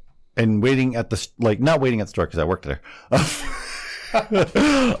and waiting at the not waiting at the store because I worked there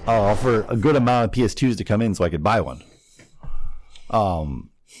for a good amount of PS2s to come in so I could buy one.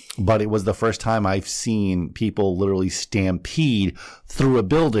 But it was the first time I've seen people literally stampede through a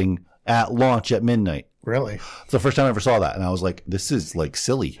building at launch at midnight. Really? It's the first time I ever saw that, and I was like, "This is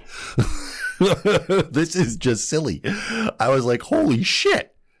silly. This is just silly." I was like, "Holy shit!"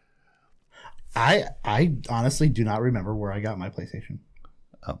 I honestly do not remember where I got my PlayStation.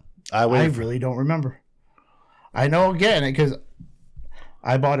 I really don't remember. I know again because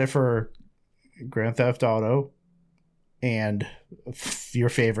I bought it for Grand Theft Auto and your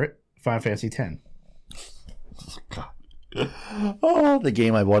favorite Final Fantasy X. God. Oh, the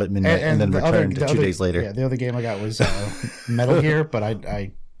game I bought at midnight and then returned 2 days later. Yeah, the other game I got was Metal Gear, but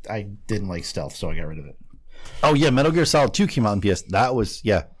I didn't like stealth, so I got rid of it. Oh yeah, Metal Gear Solid 2 came out on PS. That was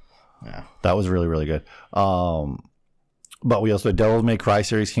that was really, really good. But we also had Devil May Cry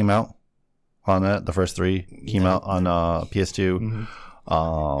series came out on that. The first 3 came out on PS2.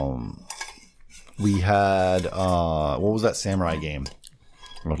 Mm-hmm. We had what was that samurai game?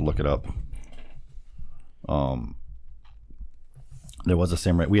 I'm going to look it up. There was a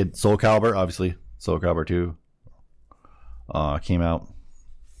samurai. We had Soul Calibur, obviously. Soul Calibur 2 came out.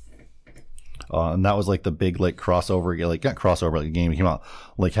 And that was the big crossover, not crossover, game. It came out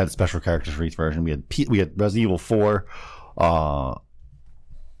had special characters for each version. We had Resident Evil 4,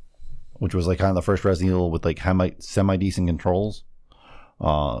 which was kind of the first Resident Evil with semi decent controls.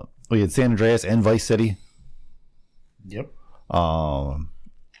 We had San Andreas and Vice City. Yep.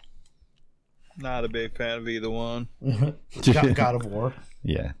 Not a big fan of either one. God of War.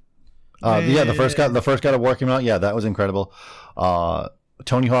 Yeah. The first God of War came out. Yeah, that was incredible.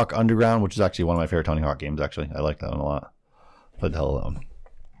 Tony Hawk Underground, which is actually one of my favorite Tony Hawk games. Actually, I like that one a lot. Played the hell of that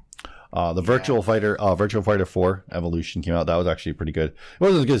one. The Virtual Fighter 4 Evolution came out. That was actually pretty good. It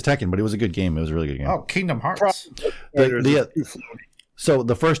wasn't as good as Tekken, but it was a good game. It was a really good game. Oh, Kingdom Hearts. So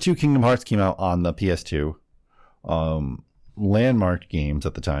the first 2 Kingdom Hearts came out on the PS2. Landmark games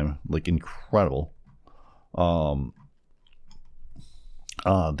at the time, incredible. The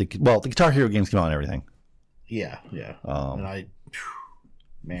Guitar Hero games came out on everything. Yeah. And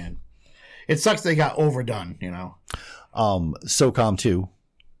man, it sucks they got overdone. SOCOM 2.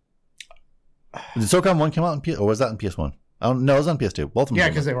 Did SOCOM 1 come out on PS, or was that on PS1? No, it was on PS2. Both of them. Yeah,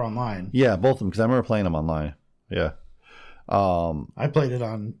 because they were online. Yeah, both of them. Because I remember playing them online. Yeah. I played it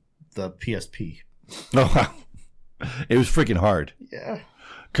on the PSP. Oh wow. It was freaking hard. Yeah.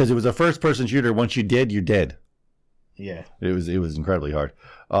 Because it was a first-person shooter. Once you did, you're dead. Yeah. It was incredibly hard.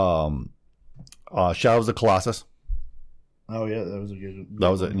 Shadows of the Colossus. Oh yeah, that was a good. That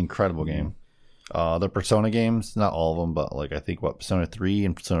was an incredible game. The Persona games, not all of them, but like I think Persona 3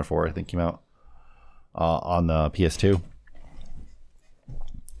 and Persona 4 I think came out on the PS2.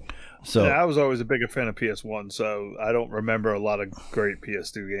 So I was always a bigger fan of PS1, so I don't remember a lot of great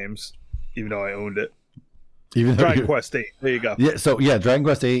PS2 games, even though I owned it. even Dragon Quest 8. There you go. Yeah, so yeah, Dragon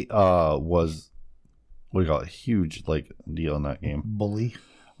Quest 8 was what do you call it, a huge like deal in that game. Bully.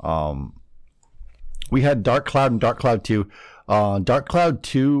 We had Dark Cloud and Dark Cloud 2. Dark Cloud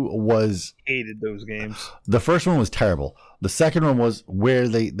 2 was Hated those games. the first one was terrible. The second one was where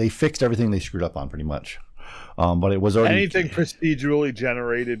they fixed everything they screwed up on pretty much. But it was already Anything procedurally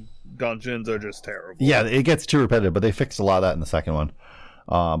generated dungeons are just terrible. Yeah, it gets too repetitive, but they fixed a lot of that in the second one.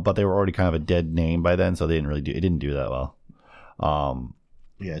 But they were already kind of a dead name by then, so they didn't do that well.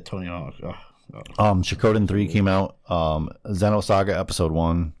 Yeah, Tony Hawk. Shikoden 3 came out. Xenosaga Episode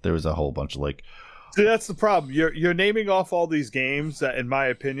 1. There was a whole bunch of like. See, that's the problem. You're naming off all these games that, in my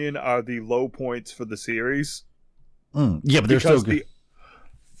opinion, are the low points for the series. Yeah, but they're so good.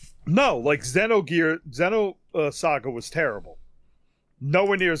 No, like Xenosaga was terrible.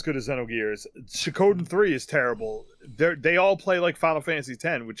 Nowhere near as good as Xenogears. Shikoden 3 is terrible. They all play like Final Fantasy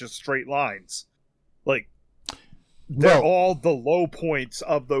X, which is straight lines. Like, they're all the low points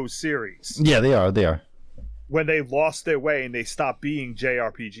of those series. Yeah, they are. When they lost their way and they stopped being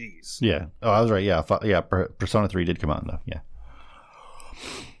JRPGs. Yeah. Oh, I was right. Yeah. Persona 3 did come out, though. Yeah.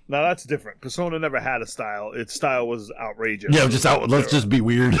 Now, that's different. Persona never had a style. Its style was outrageous. Yeah, let's just be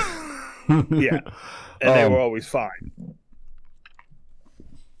weird. Yeah. And they were always fine.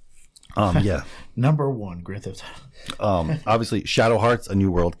 Yeah. Number 1, Grand Theft Auto. Obviously, Shadow Hearts: A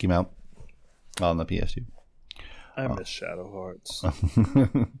New World came out on the PS2. I miss Shadow Hearts.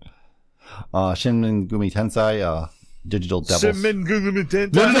 Shin Megami Tensei, Digital Devils. Shin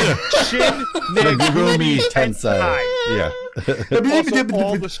Megami Tensei. Yeah. Also,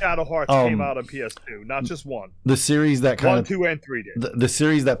 all the Shadow Hearts came out on PS2, not just one. The series that kind 1, of 2, and 3 did. The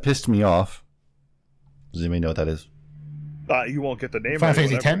series that pissed me off. Does anybody know what that is? You won't get the name. Final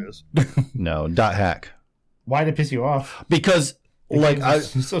Fantasy X? No, Dot Hack. Why did it piss you off? Because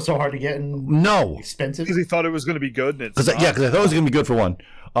it's so hard to get and expensive. Because he thought it was going to be good. Because I thought it was going to be good for one.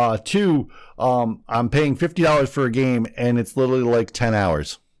 2, I'm paying $50 for a game and it's literally like 10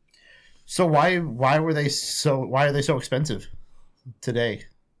 hours. So why are they so expensive today?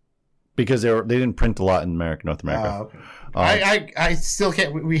 Because they didn't print a lot in North America. Okay. I still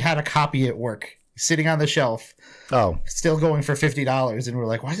can't. We had a copy at work sitting on the shelf. Oh, still going for $50, and we're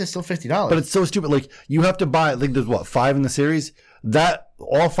like, why is it still $50? But it's so stupid. Like you have to buy. Like there's 5 in the series. That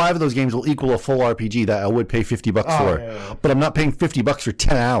all 5 of those games will equal a full RPG that I would pay $50 for. Yeah. But I'm not paying $50 for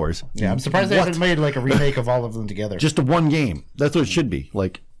 10 hours. Yeah, I'm surprised they haven't made like a remake of all of them together. Just a one game. That's what it should be.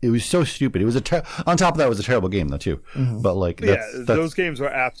 Like it was so stupid. It was on top of that, it was a terrible game though too. Mm-hmm. But like, those games were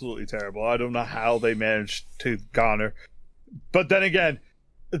absolutely terrible. I don't know how they managed to garner. But then again,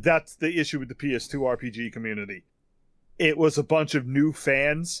 that's the issue with the PS2 RPG community. It was a bunch of new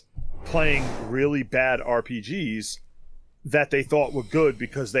fans playing really bad RPGs that they thought were good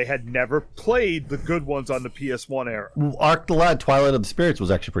because they had never played the good ones on the PS1 era. Arc the Lad Twilight of the Spirits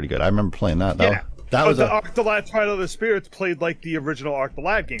was actually pretty good. I remember playing that. Arc the Lad Twilight of the Spirits played like the original Arc the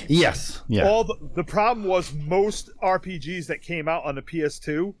Lad game. Yes. Yeah. The problem was most RPGs that came out on the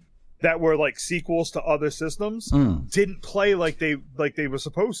PS2 that were like sequels to other systems didn't play like they were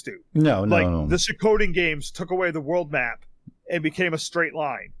supposed to. No. The Shikoden games took away the world map and became a straight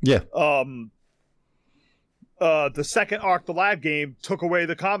line. Yeah. The second Arc the Lad game took away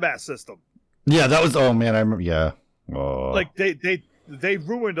the combat system. Yeah, that was. Oh man, I remember. Yeah. Like they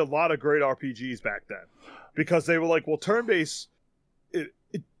ruined a lot of great RPGs back then because they were like, well, turn-based it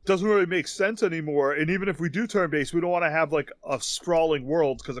doesn't really make sense anymore, and even if we do turn-based, we don't want to have like a sprawling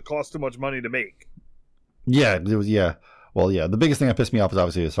world because it costs too much money to make. Yeah, it was. Yeah. Well, yeah. The biggest thing that pissed me off is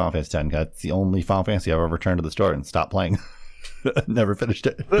obviously Final Fantasy X. That's the only Final Fantasy I've ever turned to the store and stopped playing. Never finished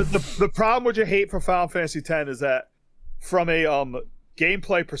it. The problem with your hate for Final Fantasy X is that from a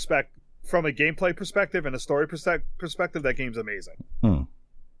gameplay perspective and a story perspective, that game's amazing.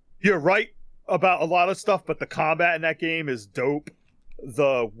 You're right about a lot of stuff, but the combat in that game is dope.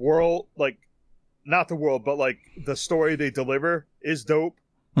 The world, like not the world, but like the story they deliver is dope.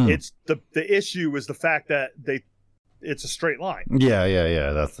 It's the issue is the fact that it's a straight line. Yeah.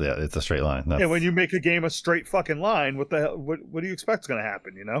 It's a straight line. And when you make a game a straight fucking line, what the hell? What do you expect is going to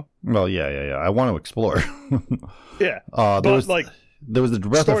happen? You know? Well, yeah. I want to explore. Yeah. There was the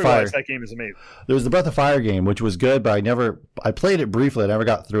Breath of Fire. That game is amazing. There was the Breath of Fire game, which was good, but I played it briefly. I never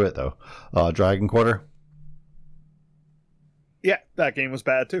got through it though. Dragon Quarter. Yeah, that game was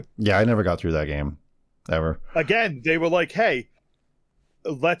bad too. Yeah, I never got through that game. ever. Again, they were like, hey,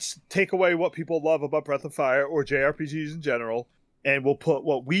 let's take away what people love about Breath of Fire or JRPGs in general, and we'll put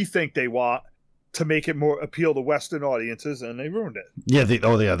what we think they want to make it more appeal to Western audiences, and they ruined it. Yeah,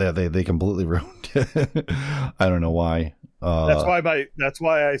 they completely ruined it. I don't know why. That's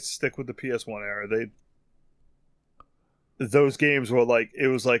why I stick with the PS1 era. Those games were like it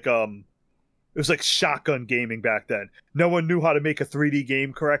was like shotgun gaming back then. No one knew how to make a 3D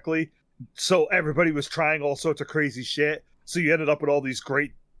game correctly, so everybody was trying all sorts of crazy shit. So you ended up with all these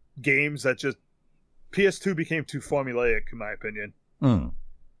great games that just PS2 became too formulaic, in my opinion,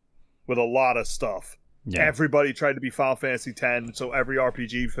 with a lot of stuff. Yeah. Everybody tried to be Final Fantasy X, so every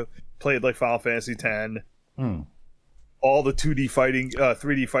RPG played like Final Fantasy X. All the 2D fighting,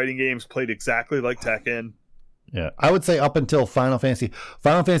 3D fighting games played exactly like Tekken. Yeah, I would say up until Final Fantasy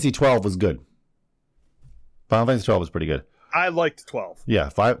 12 was good. Final Fantasy 12 was pretty good. I liked 12. Yeah,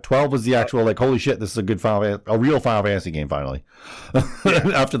 12 was the actual, like, holy shit, this is a good a real Final Fantasy game, finally.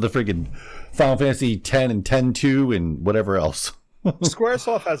 After the friggin' Final Fantasy 10 and 10-2 and whatever else.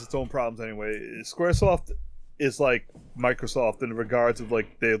 Squaresoft has its own problems anyway. Squaresoft is like Microsoft in regards of,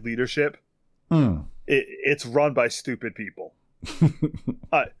 like, their leadership. It's run by stupid people.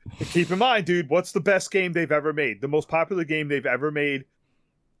 Keep in mind, dude, what's the best game they've ever made? The most popular game they've ever made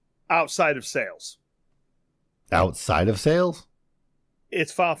outside of sales. Outside of sales?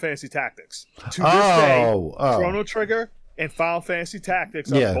 It's Final Fantasy Tactics. To this day, Chrono Trigger and Final Fantasy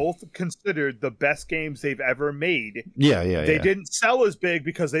Tactics are both considered the best games they've ever made. They didn't sell as big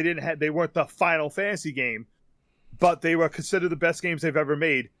because they weren't the Final Fantasy game, but they were considered the best games they've ever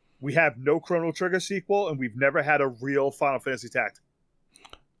made. We have no Chrono Trigger sequel, and we've never had a real Final Fantasy Tactics.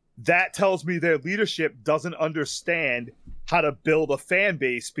 That tells me their leadership doesn't understand how to build a fan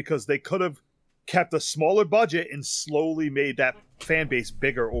base, because they could have kept a smaller budget and slowly made that fan base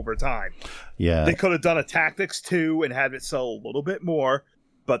bigger over time. Yeah. They could have done a Tactics 2 and had it sell a little bit more,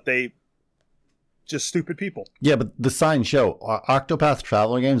 but they just stupid people. Yeah, but the signs show Octopath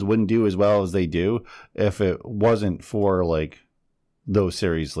Traveler games wouldn't do as well as they do if it wasn't for like those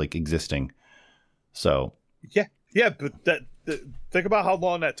series like existing. So yeah, but think about how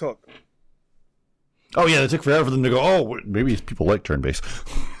long that took. Oh yeah, it took forever for them to go, oh, maybe people like turn-based.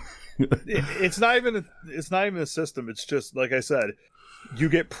 It's not even a system. It's just, like I said, you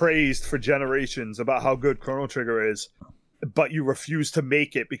get praised for generations about how good Chrono Trigger is, but you refuse to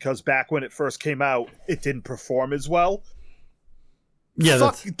make it because back when it first came out, it didn't perform as well.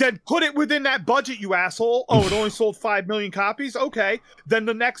 Yeah, then put it within that budget, you asshole. Oh, it only sold 5 million copies? Okay, then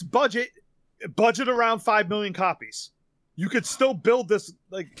the next budget around 5 million copies. You could still build this.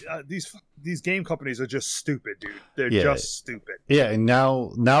 Like these game companies are just stupid, dude. They're just stupid. Yeah, and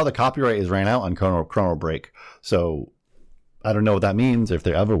now the copyright is ran out on Chrono Break, so I don't know what that means if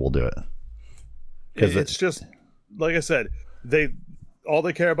they ever will do it. Because it's just like I said, all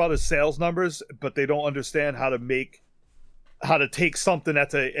they care about is sales numbers, but they don't understand how to take something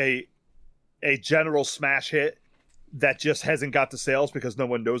that's a general smash hit that just hasn't got the sales because no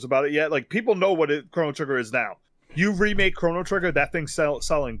one knows about it yet. Like, people know what Chrono Trigger is now. You remake Chrono Trigger, that thing's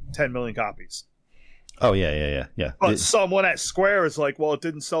selling 10 million copies. Oh, yeah. But someone at Square is like, well, it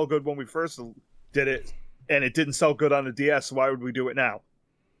didn't sell good when we first did it, and it didn't sell good on the DS, so why would we do it now?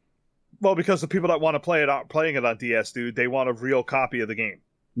 Well, because the people that want to play it aren't playing it on DS, dude. They want a real copy of the game.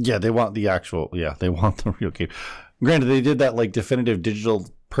 Yeah, they want the real game. Granted, they did that, like, definitive digital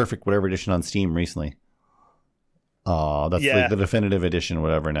perfect whatever edition on Steam recently. That's like the definitive edition,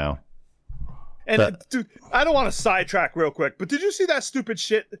 whatever now. And dude, I don't want to sidetrack real quick, but did you see that stupid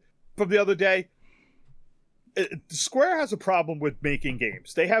shit from the other day? Square has a problem with making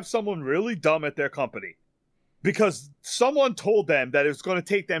games. They have someone really dumb at their company because someone told them that it was going to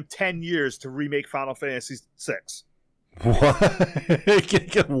take them 10 years to remake Final Fantasy VI.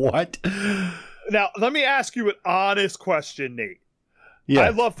 What? What? Now, let me ask you an honest question, Nate. Yeah. I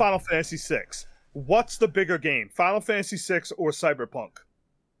love Final Fantasy VI. What's the bigger game, Final Fantasy VI or Cyberpunk?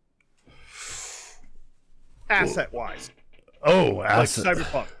 Asset-wise. Oh, asset. Like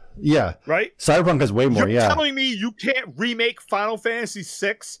Cyberpunk. Yeah. Right? Cyberpunk has way more, You're telling me you can't remake Final Fantasy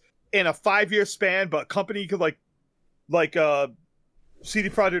VI in a 5-year span, but a company could like CD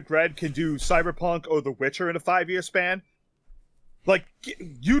Projekt Red can do Cyberpunk or The Witcher in a 5-year span? Like,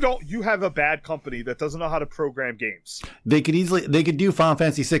 you have a bad company that doesn't know how to program games. They could do Final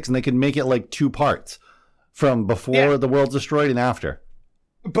Fantasy VI and they could make it like 2 parts from before the world's destroyed and after.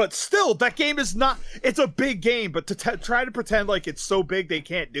 But still, that game is not, it's a big game, but to try to pretend like it's so big they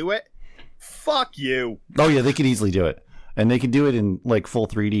can't do it, fuck you. Oh yeah, they could easily do it. And they could do it in like full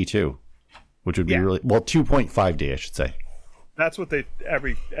 3D too, which would be really, well, 2.5D I should say. That's what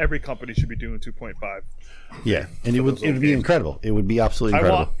every company should be doing 2.5. Yeah, and it would be incredible. It would be absolutely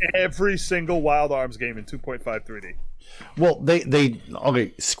incredible. I want every single Wild Arms game in 2.5 3D. Well,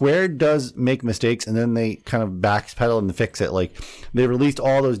 okay. Square does make mistakes, and then they kind of backpedal and fix it. Like they released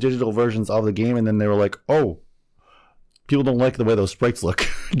all those digital versions of the game, and then they were like, "Oh, people don't like the way those sprites look,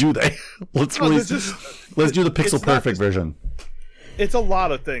 do they? Let's do the pixel perfect version." It's a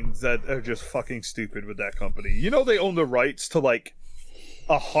lot of things that are just fucking stupid with that company. You know, they own the rights to like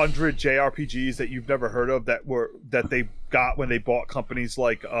 100 JRPGs that you've never heard of that they got when they bought companies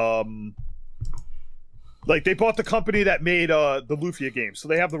like they bought the company that made the Lufia games, so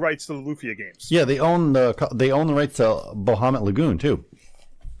they have the rights to the Lufia games. Yeah, they own the rights to Bahamut Lagoon too.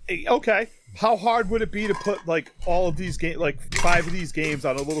 Okay, how hard would it be to put like all of these games, like 5 of these games,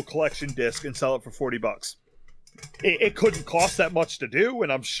 on a little collection disc and sell it for $40? It couldn't cost that much to do,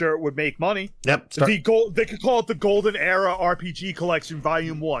 and I'm sure it would make money. Yep. They could call it the Golden Era RPG Collection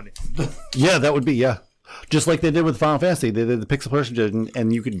Volume 1. Yeah, that would be, just like they did with Final Fantasy. They did the pixel perfect,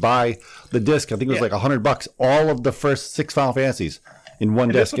 and you could buy the disc. I think it was like $100, all of the first 6 Final Fantasies in one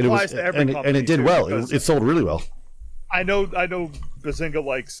disc. And it did well. It sold really well. I know Bazinga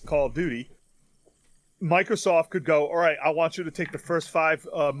likes Call of Duty. Microsoft could go, all right, I want you to take the first 5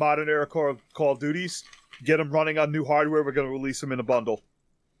 modern era Call of Duties, get them running on new hardware, we're going to release them in a bundle.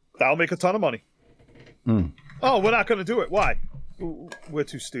 That'll make a ton of money. Oh, we're not going to do it. Why? We're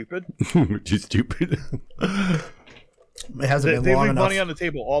too stupid. We're too stupid. It hasn't been long enough. They leave money on the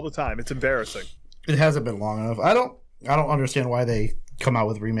table all the time. It's embarrassing. It hasn't been long enough. I don't understand why they come out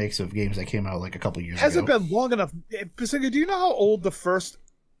with remakes of games that came out like a couple years ago. Hasn't been long enough. Bazinga, do you know how old the first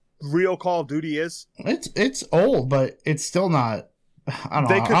real Call of Duty is? It's old, but it's still not. I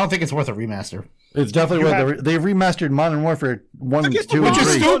don't think it's worth a remaster. It's definitely they remastered Modern Warfare 1, 2, and 3. Which is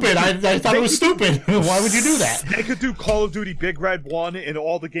stupid. I thought it was stupid. Why would you do that? They could do Call of Duty Big Red 1 and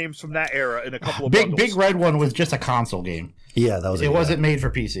all the games from that era in a couple of bundles. Big Red 1 was just a console game. Yeah, that was. It wasn't made for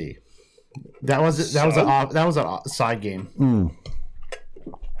PC. That was a side game.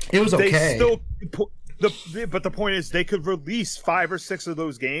 It was okay. But the point is, they could release 5 or 6 of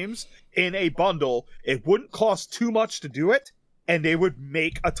those games in a bundle. It wouldn't cost too much to do it, and they would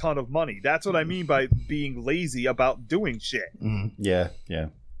make a ton of money. That's what I mean by being lazy about doing shit. Yeah.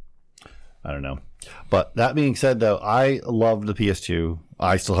 I don't know. But that being said, though, I love the PS2.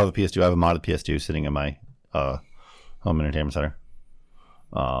 I still have a PS2. I have a modded PS2 sitting in my home entertainment center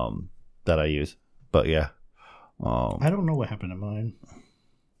that I use. But yeah. I don't know what happened to mine.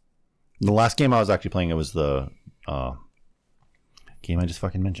 The last game I was actually playing, it was the game I just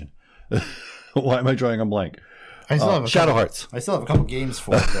fucking mentioned. Why am I drawing a blank? I still have Shadow Hearts. I still have a couple games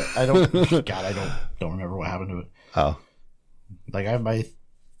for it, but I don't. God, I don't remember what happened to it. Oh, like I have my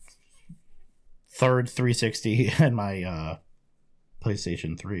third 360 and my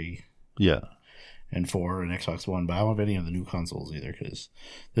PlayStation 3. Yeah, and 4 and Xbox One, but I don't have any of the new consoles either because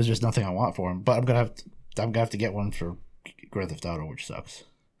there's just nothing I want for them. But I'm gonna have to get one for Grand Theft Auto, which sucks.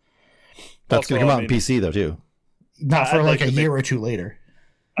 That's going to come out on PC though too. Not for like a year or two later.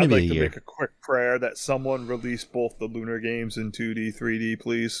 I'd like to make a quick prayer that someone release both the Lunar games in 2D, 3D,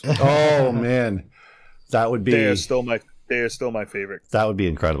 please. Oh man, that would be. They are still my favorite. That would be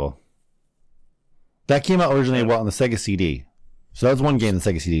incredible. That came out originally on the Sega CD, so that's one game the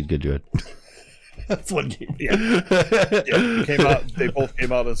Sega CD did good. That's one game. Yeah, it came out. They both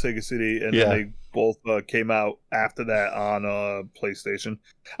came out on Sega CD, and then they both came out after that on PlayStation.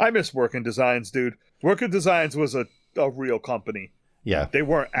 I miss Working Designs, dude. Working Designs was a real company. Yeah, they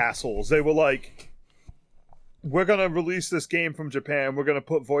weren't assholes. They were like, we're gonna release this game from Japan. We're gonna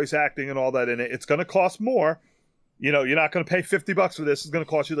put voice acting and all that in it. It's gonna cost more. You know, you're not gonna pay $50 for this. It's gonna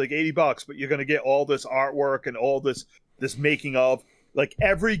cost you like $80, but you're gonna get all this artwork and all this making of. Like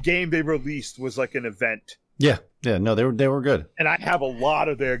every game they released was like an event. Yeah. No, they were good. And I have a lot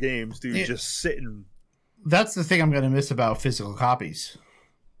of their games, dude, just sitting. That's the thing I'm gonna miss about physical copies,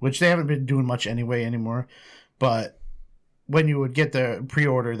 which they haven't been doing much anymore. But when you would get the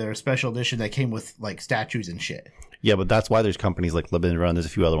pre-order, their special edition that came with like statues and shit. Yeah, but that's why there's companies like Limited Run. There's a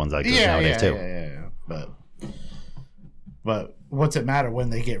few other ones like this nowadays too. Yeah. But what's it matter when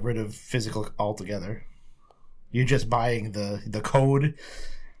they get rid of physical altogether? You're just buying the code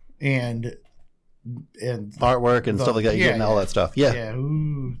and artwork and stuff like that. You're getting all that stuff. Yeah.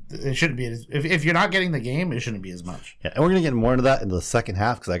 Ooh, it shouldn't be if you're not getting the game, it shouldn't be as much. Yeah, and we're gonna get more into that in the second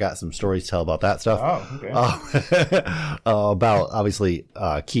half because I got some stories to tell about that stuff. Oh, okay. About obviously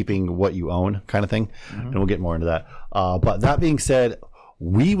keeping what you own, kind of thing, and we'll get more into that. But that being said,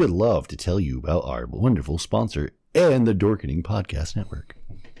 we would love to tell you about our wonderful sponsor and the Dorkening Podcast Network.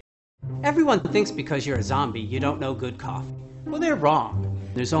 Everyone thinks because you're a zombie, you don't know good coffee. Well, they're wrong.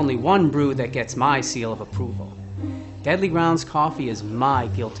 There's only one brew that gets my seal of approval. Deadly Grounds coffee is my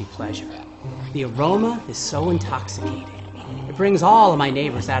guilty pleasure. The aroma is so intoxicating. It brings all of my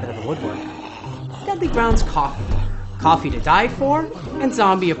neighbors out of the woodwork. Deadly Grounds coffee. Coffee to die for and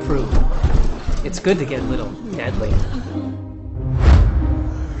zombie approved. It's good to get a little deadly.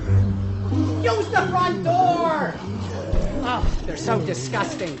 Use the front door! Oh, they're so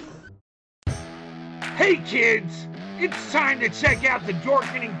disgusting. Hey kids, it's time to check out the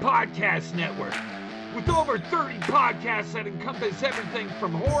Dorkening Podcast Network. With over 30 podcasts that encompass everything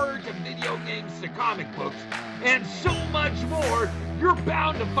from horror to video games to comic books, and so much more, you're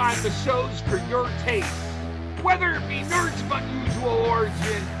bound to find the shows for your taste. Whether it be Nerds of Unusual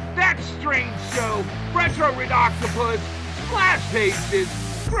Origin, That Strange Show, Retro Red Octopus, Splash Pages,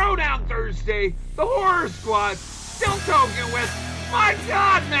 Throwdown Thursday, The Horror Squad, Still Token with, my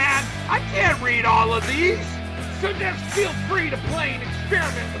God, man, I can't read all of these. So just feel free to play and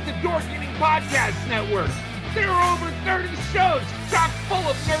experiment with the Dorkening Podcast Network. There are over 30 shows chock full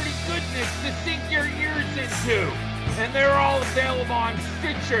of nerdy goodness to sink your ears into. And they're all available on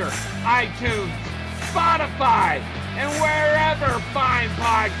Stitcher, iTunes, Spotify, and wherever fine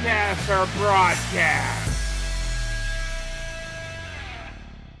podcasts are broadcast.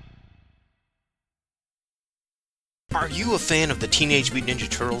 Are you a fan of the Teenage Mutant Ninja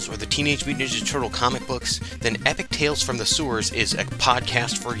Turtles or the Teenage Mutant Ninja Turtle comic books? Then Epic Tales from the Sewers is a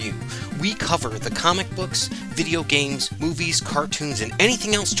podcast for you. We cover the comic books, video games, movies, cartoons, and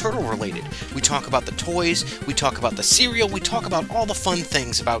anything else turtle related. We talk about the toys, we talk about the cereal, we talk about all the fun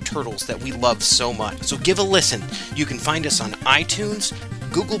things about turtles that we love so much. So give a listen. You can find us on iTunes,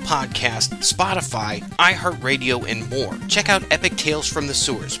 Google Podcast, Spotify, iHeartRadio, and more. Check out Epic Tales from the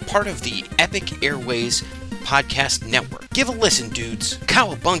Sewers, part of the Epic Airways Podcast Network. Give a listen, dudes.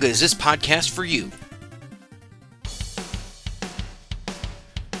 Cowabunga is this podcast for you.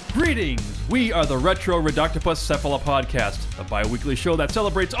 Greetings! We are the Retro Reductopus Cephala Podcast, a bi-weekly show that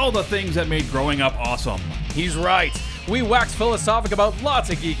celebrates all the things that made growing up awesome. He's right. We wax philosophic about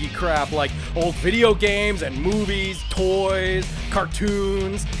lots of geeky crap like old video games and movies, toys,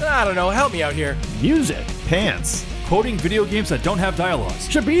 cartoons. I don't know, help me out here. Music, pants, quoting video games that don't have dialogues,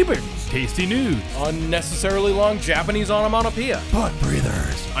 shabibans, tasty news, Unnecessarily long Japanese onomatopoeia. butt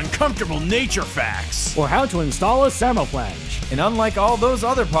breathers, uncomfortable nature facts, or how to install a Samoflange. And unlike all those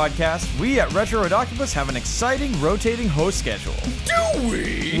other podcasts, we at Retro Red Octopus have an exciting rotating host schedule. Do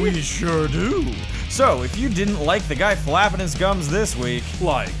we? We sure do. So, if you didn't like the guy flapping his gums this week,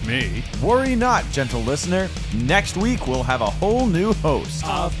 Like me. worry not, gentle listener. Next week we'll have a whole new host.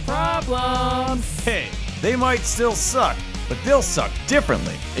 Of problems. Hey, they might still suck, but they'll suck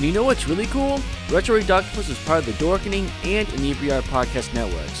differently. And you know what's really cool? Retro Reductopus is part of the Dorkening and Inebriar podcast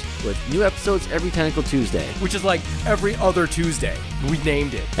networks, with new episodes every Tentacle Tuesday. Which is like every other Tuesday. We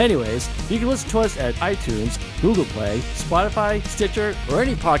named it. Anyways, you can listen to us at iTunes, Google Play, Spotify, Stitcher, or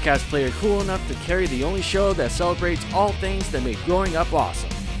any podcast player cool enough to carry the only show that celebrates all things that make growing up awesome.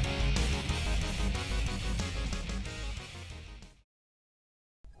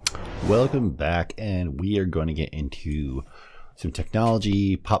 Welcome back, and we are going to get into some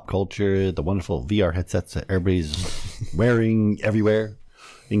technology, pop culture, the wonderful VR headsets that everybody's wearing everywhere,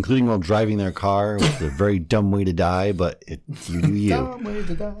 including while driving their car, which is a very dumb way to die, but you do you. Dumb way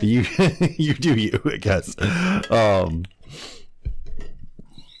to die. You do you, I guess.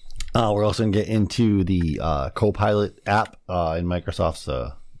 We're also going to get into the Copilot app in Microsoft's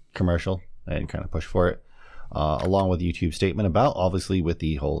commercial and kind of push for it. Along with YouTube statement about, obviously, with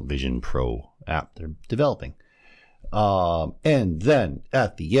the whole Vision Pro app they're developing. And then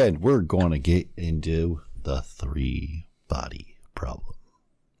at the end, we're going to get into the 3-body problem,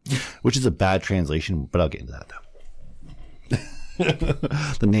 which is a bad translation, but I'll get into that though.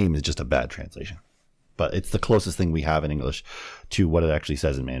 The name is just a bad translation, but it's the closest thing we have in English to what it actually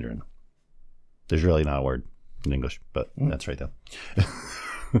says in Mandarin. There's really not a word in English, but that's right though.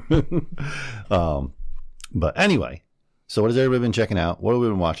 But anyway, so what has everybody been checking out? What have we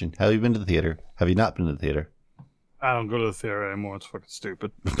been watching? Have you been to the theater? Have you not been to the theater? I don't go to the theater anymore. It's fucking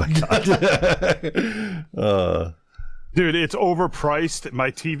stupid. Oh my God. Dude, it's overpriced.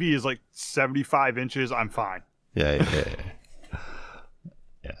 My TV is like 75 inches. I'm fine. Yeah.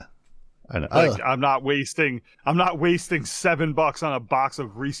 I know. Like, I'm not wasting $7 on a box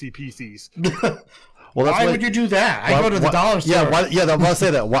of Reese Pieces. Well, why would you do that? I go to the dollar store. I want to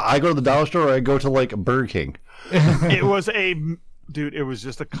say that. I go to the dollar store or I go to like Burger King. It was a Dude, it was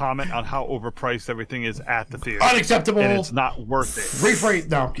just a comment on how overpriced everything is at the theater. Unacceptable. And it's not worth it. Rephrase.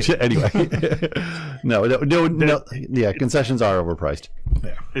 No. I'm kidding. Anyway. No. Yeah, concessions are overpriced.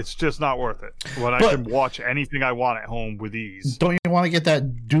 Yeah. It's just not worth it. When I can watch anything I want at home with ease. Don't you want to get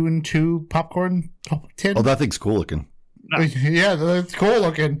that Dune 2 popcorn tin? Oh, that thing's cool looking. No. Yeah, that's cool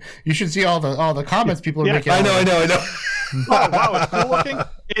looking. You should see all the comments people are making. I know. Oh, wow, it's cool looking.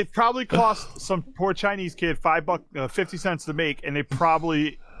 It probably cost some poor Chinese kid $50 to make, and they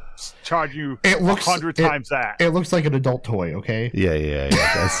probably charge you 100 times that. It looks like an adult toy. Okay. Yeah.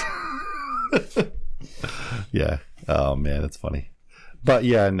 Yeah. Oh man, that's funny. But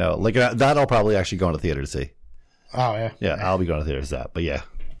yeah, no, like that I'll probably actually go into the theater to see. Oh yeah. Yeah, I'll be going to the theater to see that. But yeah,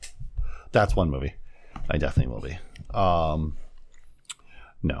 that's one movie. I definitely will be. No.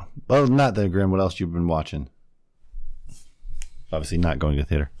 Other than that, then, Grim, what else you've been watching? Obviously not going to the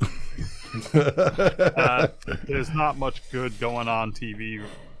theater. There's not much good going on TV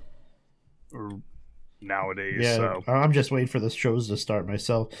nowadays. Yeah, so. I'm just waiting for the shows to start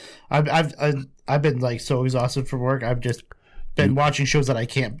myself. I've been like so exhausted from work. I've just been watching shows that I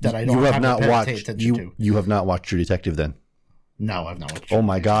don't pay attention to. You have not watched True Detective then? No, I've not watched. Oh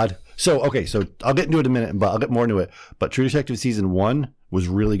my God. So I'll get into it in a minute, but I'll get more into it. But True Detective season 1 was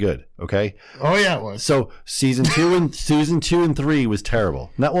really good. Okay. Oh yeah, it was. So season 2 and 3 was terrible.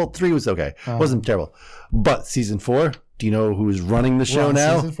 3 was okay. Wasn't terrible. But season 4, do you know who is running the show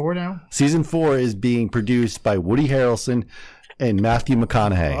now? Season 4 now? Season 4 is being produced by Woody Harrelson and Matthew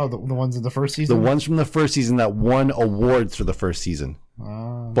McConaughey. Oh, the ones in the first season? The ones from the first season that won awards for the first season.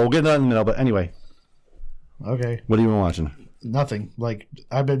 But we'll get to that in a minute. But anyway. Okay. What have you been watching? Nothing. Like,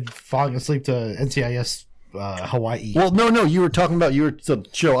 I've been falling asleep to NCIS Hawaii. Well, no. You were talking about the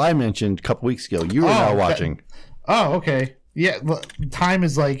show I mentioned a couple weeks ago. You were now watching. Okay. Yeah. Well, time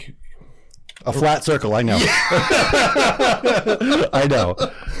is like a flat circle. I know. I know.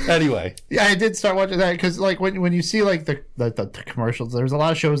 Anyway. Yeah, I did start watching that because, like, when you see like the commercials, there's a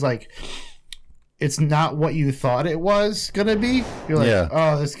lot of shows like it's not what you thought it was gonna be. You're like,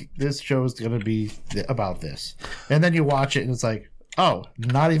 oh, this show is gonna be about this, and then you watch it and it's like, oh,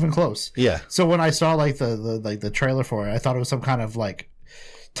 not even close. Yeah. So when I saw like the trailer for it, I thought it was some kind of like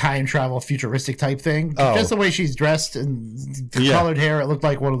time travel futuristic type thing. Oh. Just the way she's dressed and the colored hair, it looked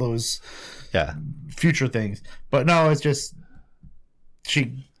like one of those future things. But no, it's just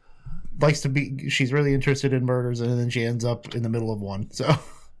she likes to be. She's really interested in murders, and then she ends up in the middle of one. So.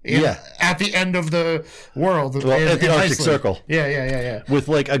 At the end of the world. Well, at the Arctic Circle. Yeah. With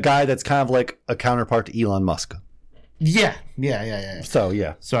like a guy that's kind of like a counterpart to Elon Musk. Yeah. So,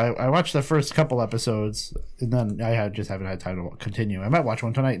 yeah. So I watched the first couple episodes, and then I just haven't had time to continue. I might watch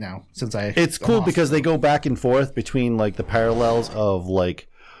one tonight now, since It's cool because they go back and forth between like the parallels of like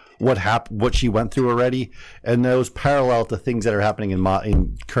what she went through already, and those parallel to things that are happening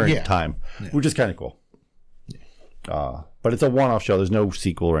in current time, which is kind of cool. But it's a one-off show. There's no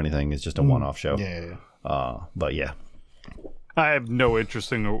sequel or anything. It's just a one-off show. Yeah. But yeah, I have no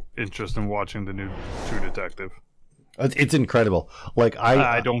interest in watching the new True Detective. It's incredible. Like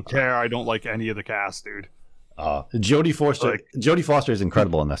I don't care. I don't like any of the cast, dude. Jodie Foster is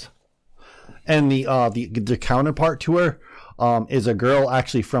incredible in this, and the counterpart to her is a girl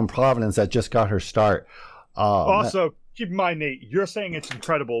actually from Providence that just got her start. Also, keep in mind, Nate, you're saying it's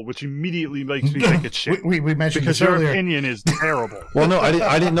incredible, which immediately makes me think it's shit. We mentioned because this your earlier. opinion is terrible. Well, no,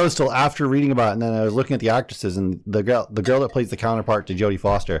 I didn't notice till after reading about it, and then I was looking at the actresses, and the girl that plays the counterpart to Jodie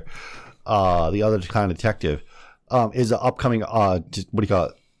Foster, the other kind of detective, is an upcoming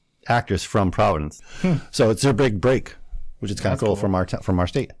actress from Providence. So it's their big break, which is kind of cool from our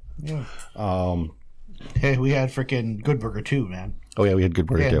state. Yeah. Hey, we had freaking Good Burger 2, man. Oh yeah, we had Good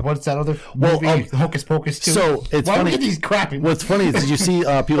Burger too. What's that other movie? Hocus Pocus 2. So it's Why funny. are these crappy? What's funny is, did you see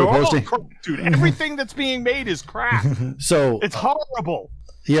people posting? Dude, everything that's being made is crap. So it's horrible.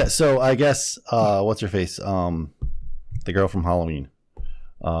 Yeah. So I guess what's her face? The girl from Halloween.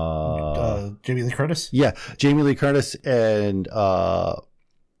 Jamie Lee Curtis. Yeah, Jamie Lee Curtis and what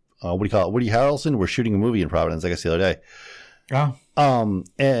do you call it? Woody Harrelson were shooting a movie in Providence, I guess, the other day. Oh.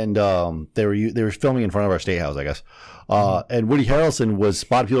 They were filming in front of our state house, I guess. And Woody Harrelson was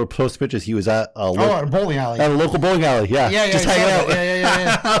spotted. People post pictures. He was at at a bowling alley. At a local bowling alley. Yeah. Just hanging out.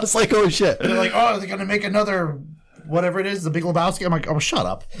 Yeah. I was like, oh shit. They're like, oh, they're gonna make another whatever it is, The Big Lebowski. I'm like, oh, shut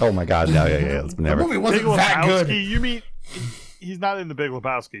up. Oh my god. No, yeah. It's never. The movie wasn't Big that Lebowski, good. You mean he's not in The Big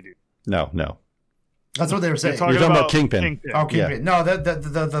Lebowski, dude? No. That's what they were saying. You're talking about Kingpin. Oh, Kingpin. Yeah. No,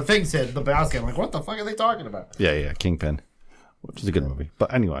 the thing said the Lebowski. I'm like, what the fuck are they talking about? Yeah, Kingpin, which is a good movie.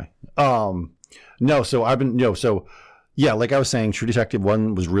 But anyway, so I've been so Yeah, like I was saying, True Detective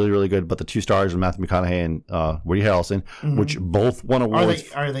 1 was really, really good, but the 2 stars of Matthew McConaughey and Woody Harrelson, which both won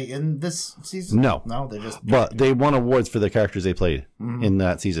awards. Are they in this season? No. No, they're just... But they won awards for the characters they played in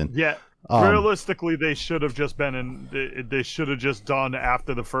that season. Yeah. Realistically, they should have just been in. They should have just done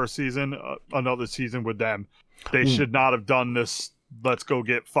after the first season another season with them. They should not have done this. Let's go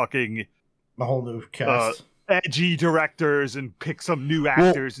get fucking a whole new cast, edgy directors, and pick some new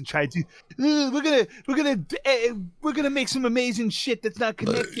actors and try to. We're gonna make some amazing shit that's not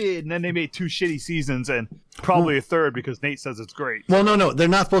connected. And then they made 2 shitty seasons and probably a third because Nate says it's great. Well, no, they're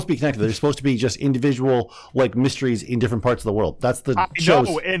not supposed to be connected. They're supposed to be just individual like mysteries in different parts of the world. That's the shows.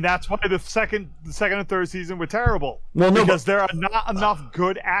 No, and that's why the second and third season were terrible. Well, no, because there are not enough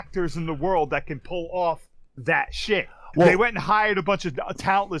good actors in the world that can pull off that shit. Well, they went and hired a bunch of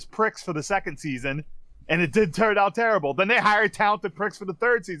talentless pricks for the second season, and it did turn out terrible. Then they hired talented pricks for the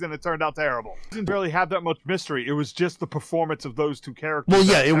third season, it turned out terrible. It didn't really have that much mystery. It was just the performance of those 2 characters. Well,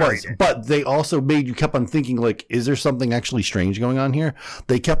 yeah, it was. But they also made you kept on thinking, like, is there something actually strange going on here?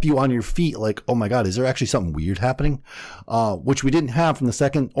 They kept you on your feet, like, oh my God, is there actually something weird happening? Which we didn't have from the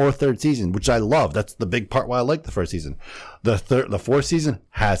second or third season, which I love. That's the big part why I like the first season. The fourth season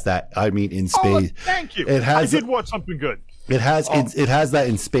has that, I mean, in spades. Oh, thank you. I did watch something good. It has it has that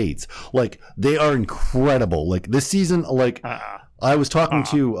in spades. Like, they are incredible. Like, this season, like, I was talking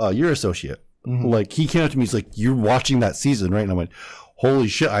to your associate. Like, he came up to me, he's like, you're watching that season, right? And I went, holy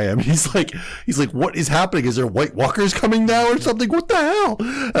shit, I am. He's like, what is happening? Is there White Walkers coming now or something? What the hell?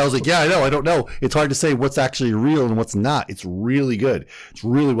 And I was like, yeah, I know. I don't know. It's hard to say what's actually real and what's not. It's really good. It's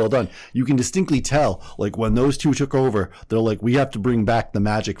really well done. You can distinctly tell, like, when those 2 took over, they're like, we have to bring back the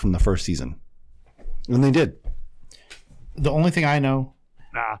magic from the first season. And they did. The only thing I know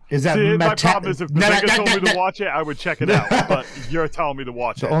is that my problem is if the nigga told me to watch it, I would check it out. But you're telling me to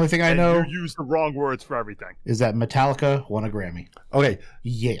watch it. The only thing I know, you use the wrong words for everything. Is that Metallica won a Grammy? Okay.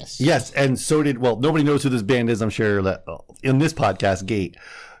 Yes, and so did. Well, nobody knows who this band is. I'm sure that in this podcast, Gate.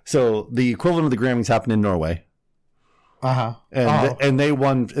 So the equivalent of the Grammys happened in Norway. And they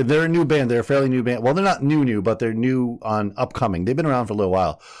won. They're a new band. They're a fairly new band. Well, they're not new, but they're new on upcoming. They've been around for a little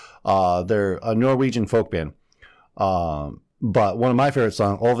while. They're a Norwegian folk band. But one of my favorite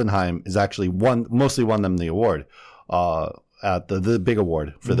songs, Olvenheim, is actually mostly won them the award at the big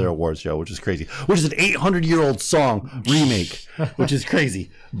award for their awards show, which is crazy. Which is an 800-year-old song remake, which is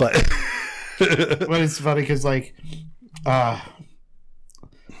crazy. But it's funny because like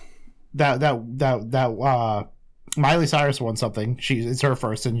that Miley Cyrus won something. It's her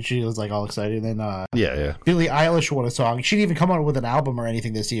first, and she was like all excited. And then Billie Eilish won a song. She didn't even come out with an album or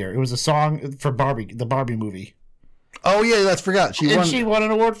anything this year. It was a song for Barbie, the Barbie movie. Oh yeah, that's forgot. She won an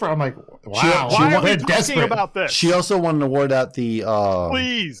award for. I'm like, wow. Why are we talking about this? She also won an award at the.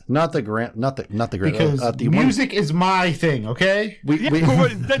 Please. Not the grant. Not the grant. Because at the music is my thing. Okay.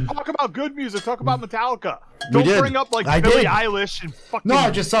 Then talk about good music. Talk about Metallica. Don't bring up like Billie Eilish and fucking. No,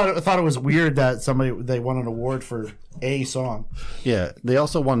 I just thought it was weird that they won an award for a song. Yeah, they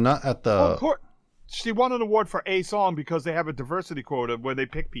also won not at the. Well, of course, she won an award for a song because they have a diversity quota where they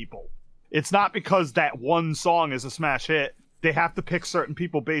pick people. It's not because that one song is a smash hit. They have to pick certain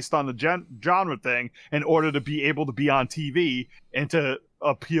people based on the genre thing in order to be able to be on TV and to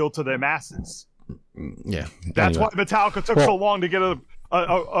appeal to their masses. Yeah. That's why Metallica took so long to get a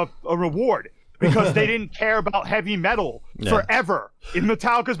reward. Because they didn't care about heavy metal forever. And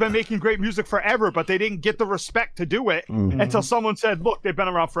Metallica's been making great music forever, but they didn't get the respect to do it until someone said, look, they've been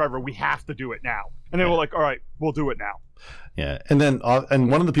around forever. We have to do it now. And they were like, all right, we'll do it now. Yeah, and then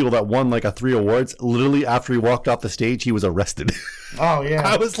and one of the people that won like 3 awards, literally after he walked off the stage, he was arrested. Oh yeah,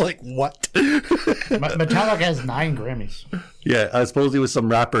 I was like, what? Metallica has 9 Grammys. Yeah, I suppose he was some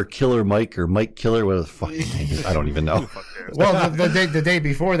rapper, Killer Mike or Mike Killer, whatever the fuck his name is. I don't even know. Well, the day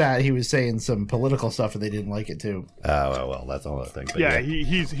before that, he was saying some political stuff, and they didn't like it too. Well, that's all that thing. Yeah,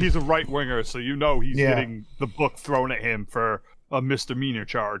 he's a right winger, so he's getting the book thrown at him for a misdemeanor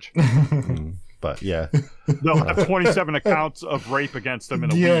charge. But yeah, they'll have 27 accounts of rape against them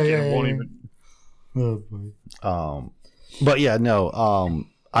in a week, and it won't even. Oh boy. But yeah, no.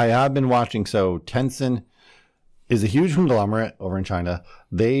 I have been watching. So Tencent is a huge conglomerate over in China.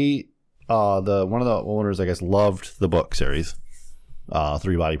 They, one of the owners, I guess, loved the book series,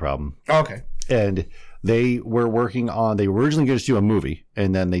 3 Body Problem. Okay. And they were working on. They were originally going to do a movie,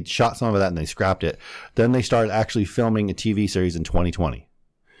 and then they shot some of that and they scrapped it. Then they started actually filming a TV series in 2020.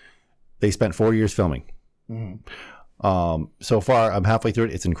 They spent 4 years filming. Mm-hmm. So far, I'm halfway through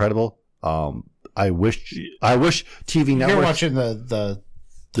it. It's incredible. I wish TV networks. You're watching the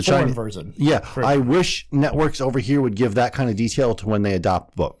foreign version. Yeah, I wish networks over here would give that kind of detail to when they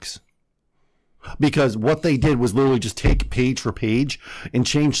adopt books. Because what they did was literally just take page for page and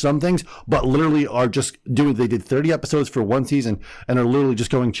change some things, but literally are just they did 30 episodes for one season and are literally just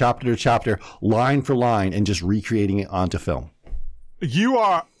going chapter to chapter, line for line, and just recreating it onto film. You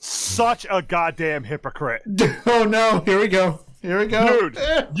are such a goddamn hypocrite. Oh no, here we go. Dude,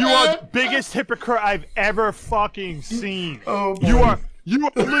 you are the biggest hypocrite I've ever fucking seen. Oh boy. You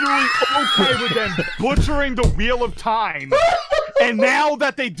are literally okay with them butchering the Wheel of Time. And now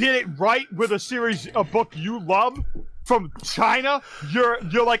that they did it right with a book you love from China, you're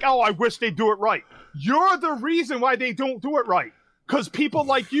like, oh, I wish they'd do it right. You're the reason why they don't do it right. Because people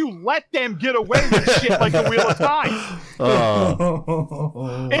like you let them get away with shit like the Wheel of Time.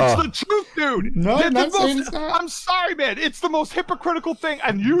 It's the truth, dude. No, I'm sorry, man. It's the most hypocritical thing.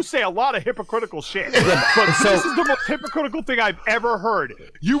 And you say a lot of hypocritical shit. But this is the most hypocritical thing I've ever heard.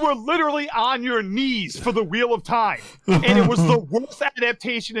 You were literally on your knees for the Wheel of Time. And it was the worst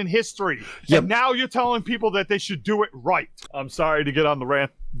adaptation in history. Yep. And now you're telling people that they should do it right. I'm sorry to get on the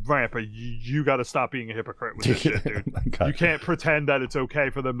rant, but you got to stop being a hypocrite with this shit, dude. You can't pretend that it's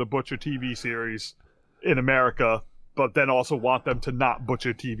okay for them to butcher TV series in America, but then also want them to not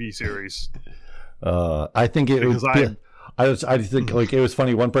butcher TV series. I think it was. I think like it was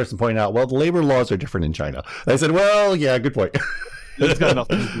funny. One person pointed out, "Well, the labor laws are different in China." I said, "Well, yeah, good point." It's got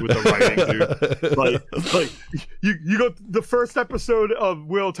nothing to do with the writing, dude. Like you go. The first episode of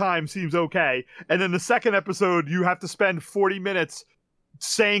Wheel of Time seems okay, and then the second episode you have to spend 40 minutes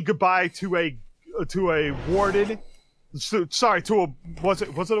saying goodbye to a warden. Sorry, was it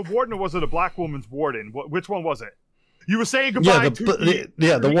a warden or was it a black woman's warden? Which one was it? You were saying goodbye to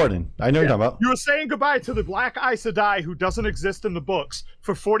the warden. I know you're talking about. You were saying goodbye to the Black Aes Sedai who doesn't exist in the books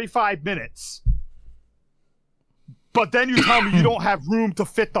for 45 minutes. But then you tell me you don't have room to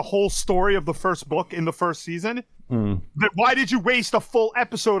fit the whole story of the first book in the first season? Then why did you waste a full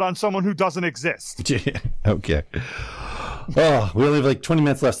episode on someone who doesn't exist? Okay. Oh, we only have like 20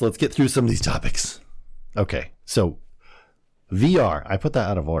 minutes left, so let's get through some of these topics. Okay, so VR. I put that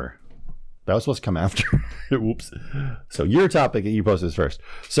out of order. That was supposed to come after. Whoops. So your topic that you posted is first.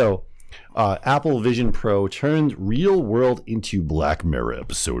 So Apple Vision Pro turned real world into Black Mirror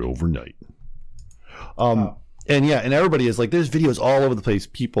episode overnight. And everybody is like, there's videos all over the place.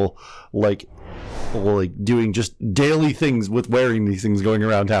 People like doing just daily things with wearing these things going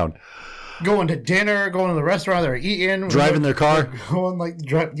around town. Going to dinner, going to the restaurant, they're eating, driving their car,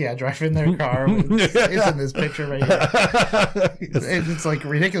 driving their car. It's in this picture right here. It's like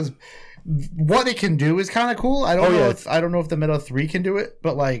ridiculous. What it can do is kind of cool. I don't know if the Meta 3 can do it,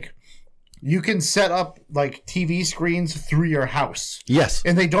 but like you can set up like TV screens through your house. Yes.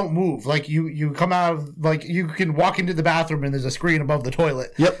 And they don't move. Like you come out of, like, you can walk into the bathroom and there's a screen above the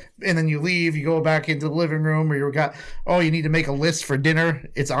toilet. Yep. And then you leave, you go back into the living room, or you need to make a list for dinner.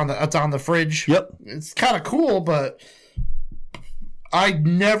 It's on the fridge. Yep. It's kind of cool, but I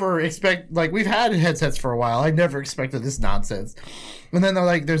never expect, like, we've had headsets for a while. I never expected this nonsense. And then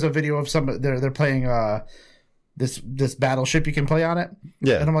there's a video of they're playing this Battleship you can play on it.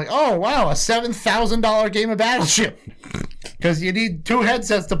 Yeah. And I'm like, oh, wow, a $7,000 game of Battleship. Because you need 2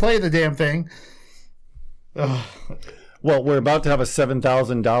 headsets to play the damn thing. Ugh. Well, we're about to have a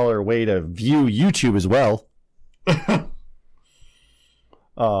 $7,000 way to view YouTube as well.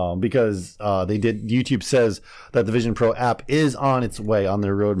 Because YouTube says that the Vision Pro app is on its way on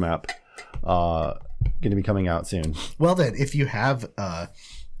their roadmap. Going to be coming out soon. Well, then, if you have a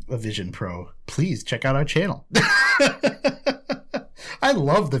Vision Pro, please check out our channel. I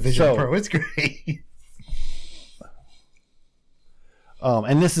love the Vision Pro. It's great.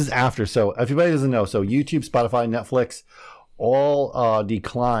 And this is after. So if anybody doesn't know, so YouTube, Spotify, Netflix, all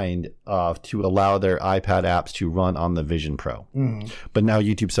declined to allow their iPad apps to run on the Vision Pro. Mm-hmm. But now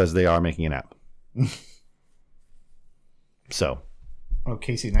YouTube says they are making an app. So. Oh,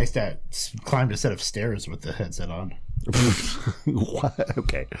 Casey Neistat climbed a set of stairs with the headset on. What?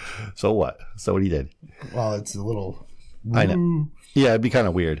 Okay. So what? So what he did? Well, it's a little... I know. Yeah, it'd be kind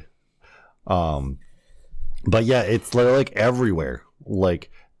of weird. But yeah, it's like everywhere. Like,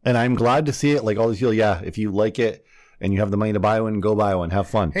 and I'm glad to see it. Like all these people, if you like it and you have the money to buy one, go buy one. Have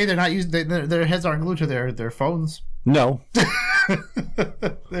fun. Hey, they're not using their heads aren't glued to their phones. No.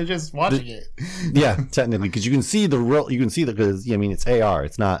 They're just watching it. Yeah, technically, because you can see because it's AR.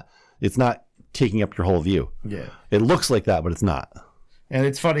 It's not taking up your whole view. Yeah, it looks like that, but it's not. And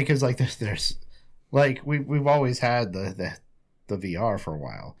it's funny because like there's like we've always had the VR for a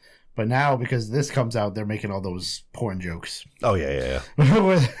while, but now because this comes out, they're making all those porn jokes. Oh yeah.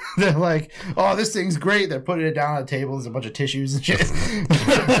 They're like, oh, this thing's great. They're putting it down on the table. There's a bunch of tissues and shit.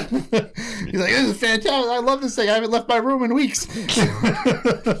 He's like, this is fantastic. I love this thing. I haven't left my room in weeks.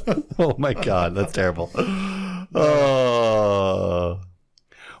 Oh my God, that's terrible.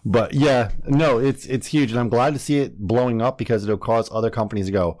 But yeah, no, it's huge, and I'm glad to see it blowing up because it'll cause other companies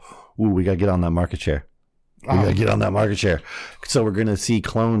to go, ooh, we got to get on that market share. We got to get on that market share. So we're going to see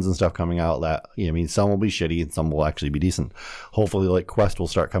clones and stuff coming out that, I mean, some will be shitty and some will actually be decent. Hopefully, like Quest will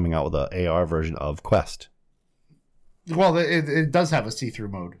start coming out with an AR version of Quest. Well, it does have a see-through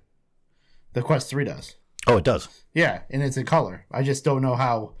mode. The Quest 3 does. Oh, it does? Yeah, and it's in color. I just don't know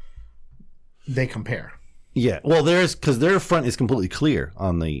how they compare. Yeah, well, because their front is completely clear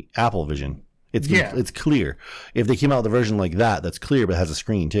on the Apple Vision. It's clear. If they came out with a version like that, that's clear, but it has a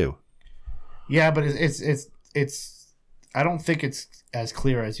screen too. Yeah, but it's. I don't think it's as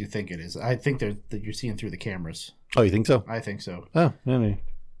clear as you think it is. I think that you're seeing through the cameras. Oh, you think so? I think so. Oh, yeah.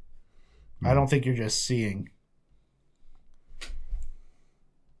 I don't think you're just seeing.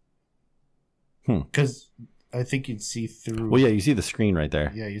 Because I think you'd see through. Well, yeah, you see the screen right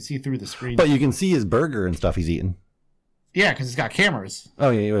there. Yeah, you see through the screen. But you can see his burger and stuff he's eating. Yeah, because it's got cameras. Oh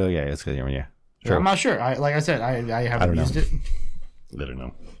yeah, it's good. Yeah, sure. I'm not sure. Like I said, I haven't used it. I don't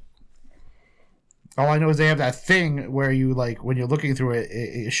know. All I know is they have that thing where you, like, when you're looking through it,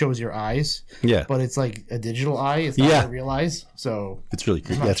 it shows your eyes. Yeah. But it's like a digital eye. It's not a real eyes. So it's really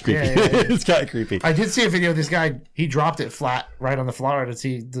creepy. That's creepy. Yeah. It's kind of creepy. I did see a video of this guy. He dropped it flat right on the floor to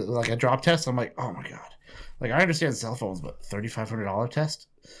see like a drop test. I'm like, oh my God. Like, I understand cell phones, but $3,500 test?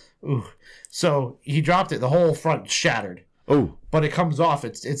 Ooh. So he dropped it. The whole front shattered. Oh. But it comes off.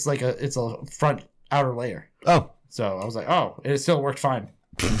 It's a front outer layer. Oh. So I was like, oh, it still worked fine.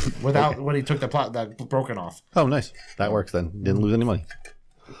 Without when he took that broken off. Oh, nice. That works then. Didn't lose any money.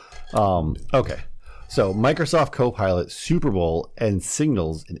 Okay. So Microsoft Copilot, Super Bowl, and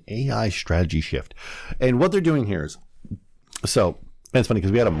signals an AI strategy shift. And what they're doing here is, and it's funny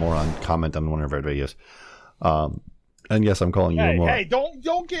because we had a moron comment on one of our videos. And yes, I'm calling you a moron. Hey,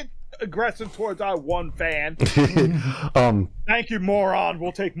 don't get aggressive towards our one fan. Thank you, moron.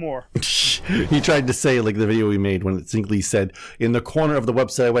 We'll take more. He tried to say, like the video we made when it simply said, in the corner of the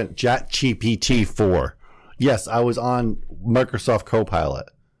website, I went, ChatGPT 4. Yes, I was on Microsoft Copilot,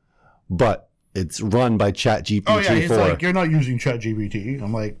 but it's run by ChatGPT 4. Oh, yeah, he's like, you're not using ChatGPT.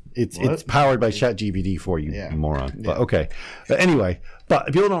 I'm like, it's powered by ChatGPT 4, you moron. Yeah. But okay. But anyway, but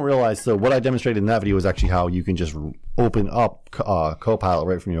people don't realize, so what I demonstrated in that video is actually how you can just open up Copilot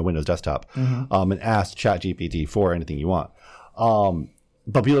right from your Windows desktop and ask ChatGPT for anything you want.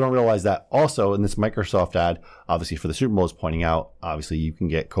 But people don't realize that also in this Microsoft ad, obviously for the Super Bowl is pointing out, obviously you can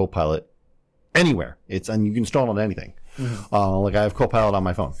get Copilot anywhere. And you can install it on anything. Like I have Copilot on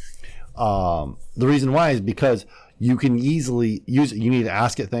my phone. The reason why is because you can easily use it. You need to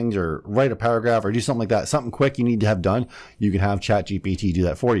ask it things or write a paragraph or do something like that. Something quick you need to have done. You can have ChatGPT do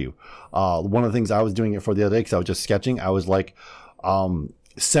that for you. One of the things I was doing it for the other day because I was just sketching. I was like,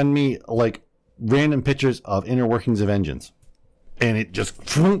 send me like random pictures of inner workings of engines. And it just,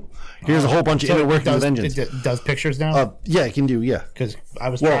 here's a whole bunch of inner workings of engines. It does pictures now? Yeah, it can do, yeah. Because I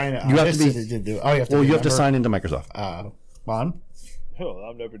was trying to. You have to sign into Microsoft. On? Oh,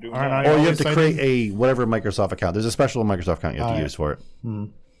 I'm never doing that. Or you have to create a whatever Microsoft account. There's a special Microsoft account you have to use for it.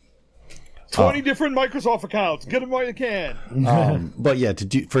 20 different Microsoft accounts. Get them while you can. But yeah, to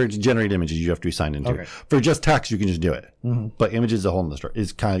generate images, you have to be signed into. Okay. For just text, you can just do it. But images is a whole other story.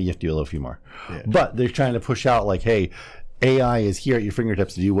 It's kind of, you have to do a little few more. Yeah. But they're trying to push out like, hey, AI is here at your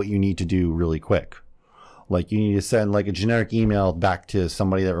fingertips to do what you need to do really quick. Like you need to send like a generic email back to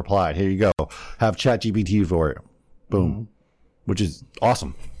somebody that replied. Here you go. Have ChatGPT for it. Boom. Which is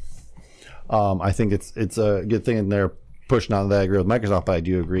awesome. I think it's a good thing, and they're pushing on that. I agree with Microsoft, but I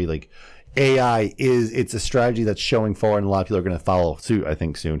do agree. Like AI it's a strategy that's showing forward, and a lot of people are going to follow suit. I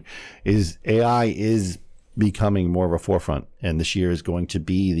think soon is AI is becoming more of a forefront, and this year is going to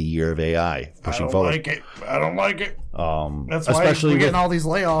be the year of AI pushing forward. I don't like it. That's why especially we're getting all these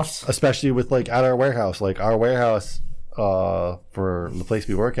layoffs. Especially with like at our warehouse, for the place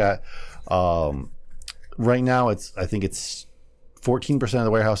we work at, right now I think it's 14% of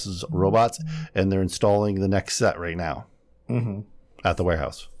the warehouse is robots, and they're installing the next set right now at the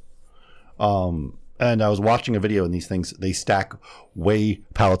warehouse. And I was watching a video, and these things, they stack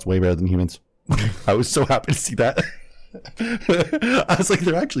pallets way better than humans. I was so happy to see that. I was like,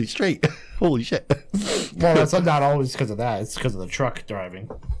 they're actually straight. Holy shit. Well, that's not always because of that. It's because of the truck driving.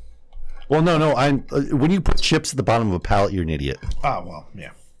 Well, no. When you put chips at the bottom of a pallet, you're an idiot. Oh, well, yeah.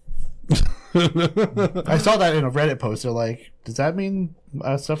 I saw that in a Reddit post. They're like, does that mean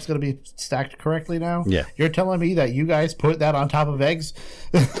stuff's going to be stacked correctly now? Yeah. You're telling me that you guys put that on top of eggs?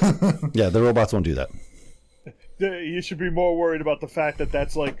 Yeah, the robots won't do that. You should be more worried about the fact that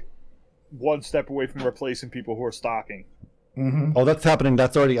that's like one step away from replacing people who are stocking. Mm-hmm. Oh, that's happening.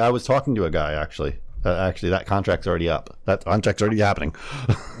 That's already. I was talking to a guy actually. That contract's already up. That contract's already happening.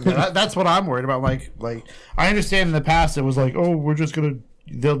 That's what I'm worried about. Like I understand in the past it was like, oh, we're just gonna.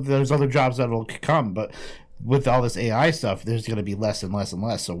 There's other jobs that'll come, but with all this AI stuff, there's gonna be less and less and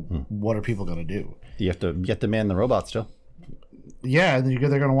less. So what are people gonna do? You have to man the robots still. Yeah, they're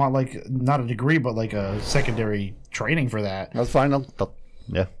gonna want like not a degree, but like a secondary training for that. That's fine.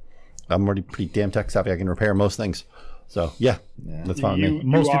 Yeah, I'm already pretty damn tech savvy. I can repair most things. So yeah. That's fine.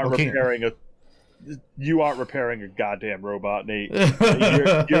 Most people can't. You aren't repairing a goddamn robot, Nate.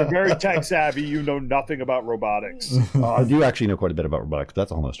 You're very tech savvy. You know nothing about robotics. I do actually know quite a bit about robotics. But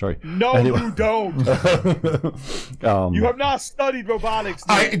that's a whole other story. No, anyway. You don't. You have not studied robotics,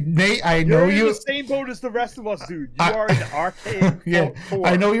 Nate. Nate, I know you're you. in the same boat as the rest of us, dude. You are an archaic. Yeah,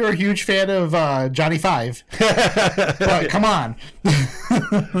 I know you're a huge fan of Johnny Five, but come on.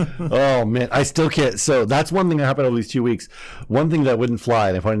 Oh man, I still can't. So that's one thing that happened over these 2 weeks. One thing that wouldn't fly,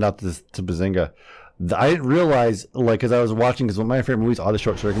 and I pointed out this to Bazinga. I didn't realize, like, as I was watching, because one of my favorite movies are the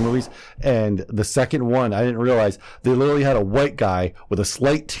short circuit movies, and the second one, I didn't realize they literally had a white guy with a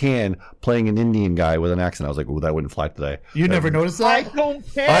slight tan playing an Indian guy with an accent. I was like, "Ooh, that wouldn't fly today." You never noticed that? I don't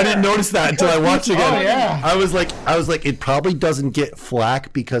care. I didn't notice that until I watched it again. Oh yeah. I was like, it probably doesn't get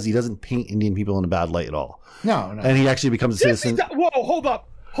flack because he doesn't paint Indian people in a bad light at all. No. And he actually becomes a citizen. Whoa, hold up.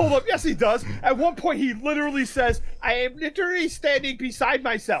 Yes, he does. At one point, he literally says, "I am literally standing beside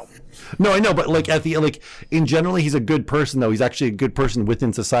myself." No, I know, but in general, he's a good person. Though he's actually a good person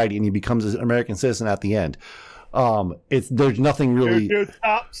within society, and he becomes an American citizen at the end. There's nothing really. Dude,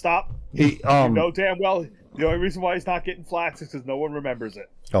 stop. You know damn well the only reason why he's not getting flax is because no one remembers it.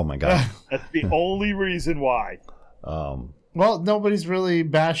 Oh my god, that's the only reason why. Well, nobody's really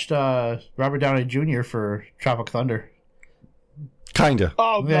bashed Robert Downey Jr. for Tropic Thunder. Kinda.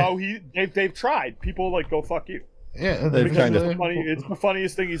 Oh no, they've tried. People like go fuck you. Yeah, they've kind of. It's the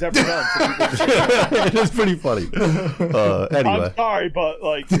funniest thing he's ever done. It is pretty funny. Anyway, I'm sorry, but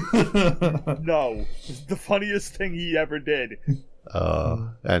no, it's the funniest thing he ever did.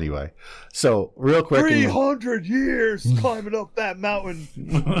 Anyway, so real quick, 300 years climbing up that mountain.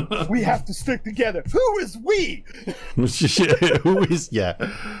 We have to stick together. Who is we? Who is I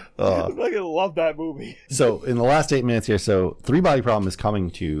love that movie. So in the last 8 minutes here, Three Body Problem is coming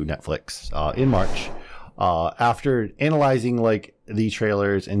to Netflix in March. After analyzing the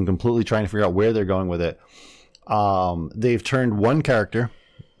trailers and completely trying to figure out where they're going with it, they've turned one character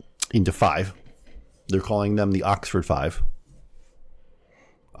into 5. They're calling them the Oxford 5.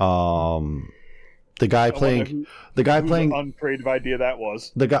 The guy playing uncreative idea that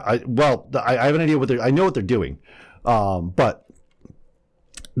was. The guy. I have an idea I know what they're doing, but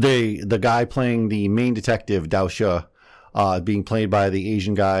the guy playing the main detective Dao She, being played by the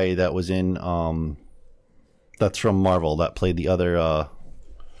Asian guy that was in that's from Marvel that played the other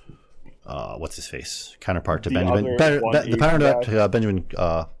what's his face counterpart to Benjamin. The counterpart to Benjamin.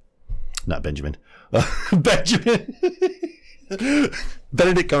 Not Benjamin. Benjamin.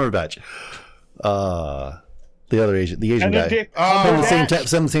 Benedict Cumberbatch. The other Asian guy. From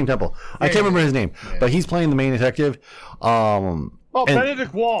the same temple. I can't remember his name, but he's playing the main detective.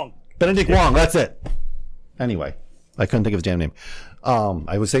 Benedict Wong. Benedict Wong, that's it. Anyway, I couldn't think of his damn name.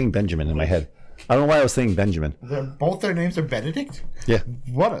 I was saying Benjamin in my head. I don't know why I was saying Benjamin. Both their names are Benedict? Yeah.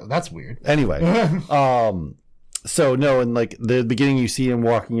 That's weird. Anyway. So no, in the beginning you see him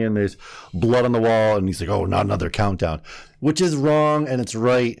walking in, there's blood on the wall, and he's like, "Oh, not another countdown," which is wrong and it's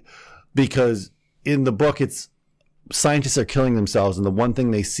right, because in the book it's scientists are killing themselves, and the one thing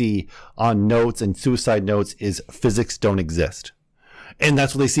they see on notes and suicide notes is physics don't exist. And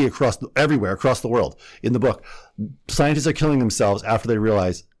that's what they see everywhere across the world. In the book, scientists are killing themselves after they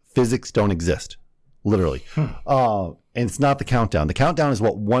realize physics don't exist. Literally. And it's not the countdown. The countdown is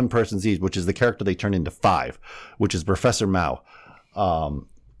what one person sees, which is the character they turned into 5, which is Professor Mao. And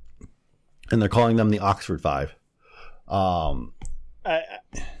they're calling them the Oxford 5.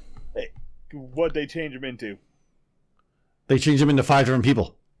 What'd they change him into? They changed him into 5 different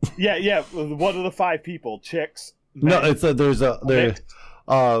people. Yeah. What are the 5 people? Chicks? Men? No, it's it's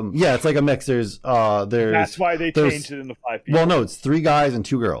like a mix. There's That's why they changed it into 5 people. Well, no, it's 3 guys and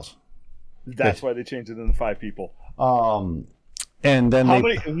 2 girls. That's why they changed it into 5 people. And then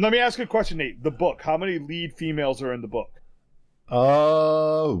let me ask you a question, Nate. The book. How many lead females are in the book?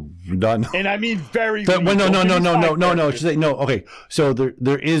 None. And I mean very. No. No. Okay, so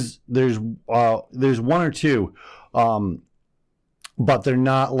there's 1 or 2, but they're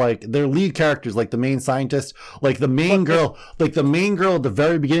not they're lead characters, like the main scientist, like the main girl at the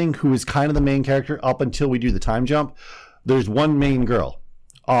very beginning, who is kind of the main character up until we do the time jump. There's one main girl.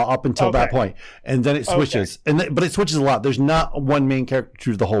 up until that point, and then it switches. But it switches a lot. There's not one main character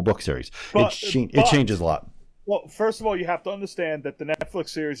through the whole book series. It changes a lot. Well, first of all, you have to understand that the Netflix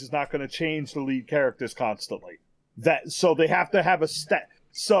series is not going to change the lead characters constantly. So they have to have a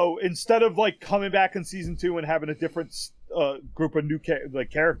So instead of like coming back in season 2 and having a different group of new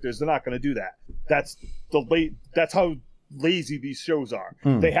characters, they're not going to do that. That's how lazy these shows are.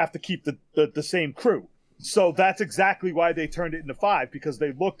 They have to keep the same crew. So that's exactly why they turned it into 5, because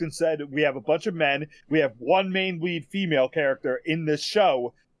they looked and said, we have a bunch of men, we have one main lead female character in this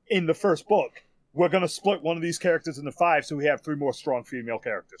show in the first book. We're going to split one of these characters into 5 so we have 3 more strong female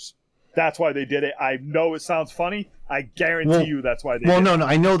characters. That's why they did it. I know it sounds funny. I guarantee you that's why they did it. Well, no,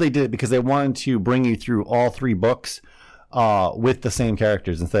 I know they did it because they wanted to bring you through all 3 books with the same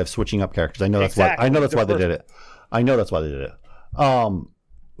characters instead of switching up characters. I know that's why. I know that's why they did it. I know that's why they did it.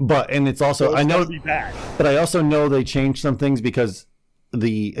 But it's also I know, but I also know they changed some things because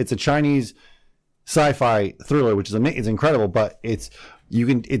it's a Chinese sci-fi thriller, which is it's incredible, but it's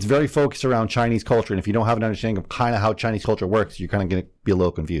very focused around Chinese culture, and if you don't have an understanding of kind of how Chinese culture works, you're kind of going to be a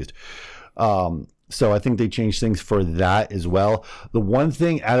little confused. So I think they changed things for that as well. The one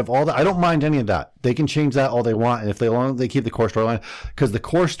thing out of all that, I don't mind any of that. They can change that all they want, and if they keep the core storyline, because the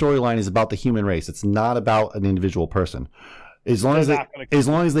core storyline is about the human race. It's not about an individual person. As long as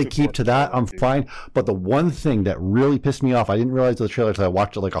they keep to that, I'm fine. But the one thing that really pissed me off, I didn't realize the trailer until I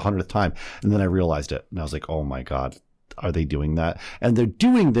watched it like 100th time, and then I realized it, and I was like, oh my god, are they doing that? And they're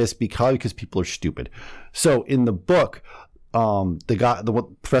doing this because people are stupid. So in the book,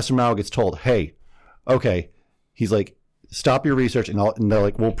 Professor Mao gets told, hey, okay, he's like, stop your research, and they're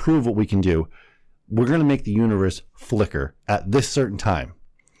like, we'll prove what we can do. We're going to make the universe flicker at this certain time.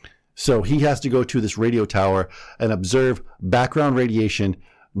 So he has to go to this radio tower and observe background radiation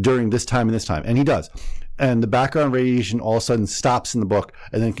during this time and this time. And he does. And the background radiation all of a sudden stops in the book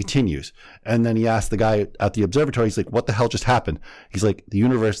and then continues. And then he asks the guy at the observatory, he's like, what the hell just happened? He's like, the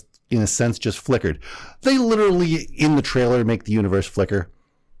universe, in a sense, just flickered. They literally, in the trailer, make the universe flicker.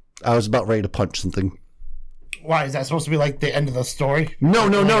 I was about ready to punch something. Why is that supposed to be like the end of the story? No.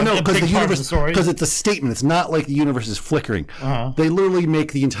 Because the universe, because it's a statement. It's not like the universe is flickering. They literally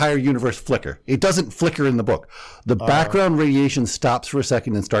make the entire universe flicker. It doesn't flicker in the book. The background radiation stops for a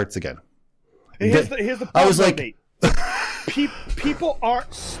second and starts again. Here's the problem. I was like, people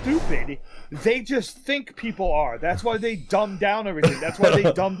aren't stupid. They just think people are. That's why they dumb down everything. That's why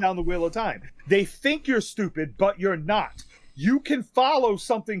they dumb down the Wheel of Time. They think you're stupid, but you're not. You can follow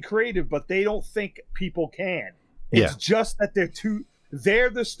something creative, but they don't think people can. It's just that they're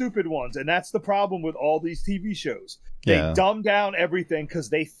the stupid ones, and that's the problem with all these TV shows. They dumb down everything because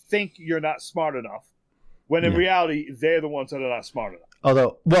they think you're not smart enough, when in reality, they're the ones that are not smart enough.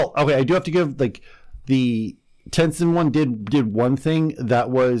 Although, well, okay, I do have to give, like, the Tencent one did one thing that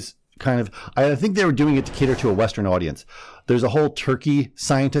was kind of, I think they were doing it to cater to a Western audience. There's a whole turkey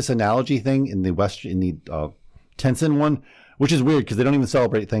scientist analogy thing in the Tencent one, which is weird because they don't even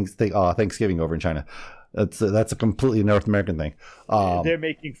celebrate Thanksgiving over in China. That's a completely North American thing. They're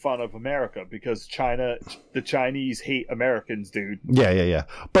making fun of America because the Chinese hate Americans, dude. Yeah.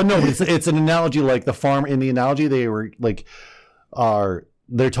 But no, it's an analogy. Like the farm in the analogy, they were like,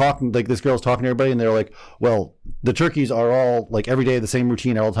 they're talking, like this girl's talking to everybody, and they're like, well, the turkeys are all like every day the same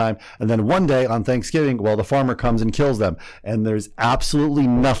routine all the time, and then one day on Thanksgiving, well, the farmer comes and kills them, and there's absolutely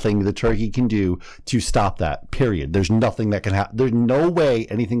nothing the turkey can do to stop that, period. There's nothing that can happen. There's no way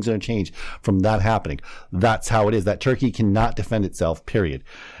anything's going to change from that happening. That's how it is. That turkey cannot defend itself, period.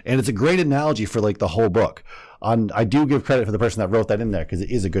 And it's a great analogy for like the whole book. I do give credit for the person that wrote that in there because it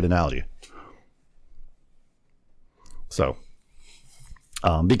is a good analogy. So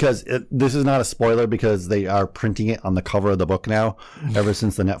because this is not a spoiler because they are printing it on the cover of the book now ever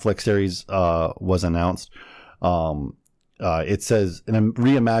since the Netflix series was announced. It says a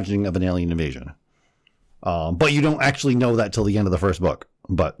reimagining of an alien invasion. But you don't actually know that till the end of the first book.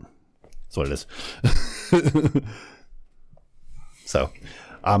 But that's what it is. So,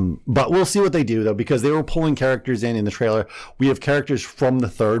 but we'll see what they do though, because they were pulling characters in the trailer. We have characters from the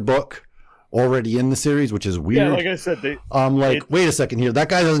third book already in the series, which is weird. Yeah, like I said, wait a second here. That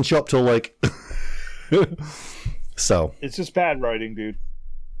guy doesn't show up till like. So it's just bad writing, dude.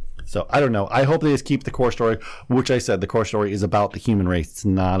 So I don't know. I hope they just keep the core story, which I said the core story is about the human race. It's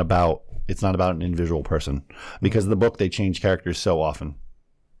not about an individual person, because in the book they change characters so often.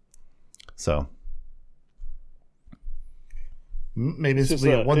 So maybe this will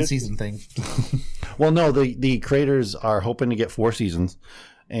be a one-season thing. Well, no, the creators are hoping to get 4 seasons.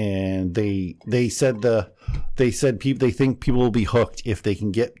 And they said they think people will be hooked if they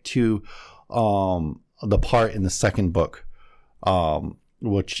can get to the part in the second book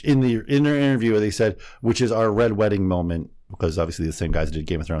which in their interview they said, which is our red wedding moment, because obviously the same guys that did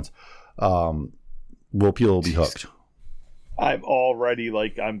Game of Thrones, people will be hooked. I'm already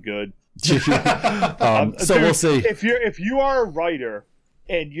like, I'm good. So Dude, we'll see. If you are a writer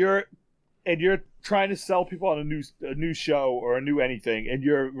and you're trying to sell people on a new show or a new anything, and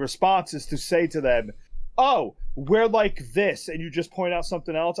your response is to say to them, "Oh, we're like this," and you just point out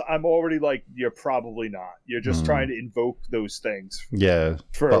something else, I'm already like, you're probably not. You're just trying to invoke those things. Yeah.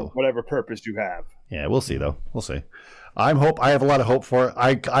 For whatever purpose you have. Yeah, we'll see though. We'll see. I have a lot of hope for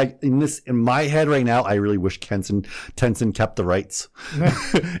it. In my head right now, I really wish Tencent kept the rights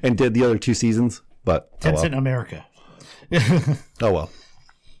and did the other 2 seasons. But Tencent America. Oh well.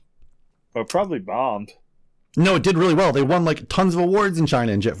 But probably bombed. No, it did really well. They won like tons of awards in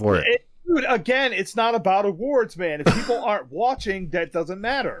China and shit for it. Dude, again, it's not about awards, man. If people aren't watching, that doesn't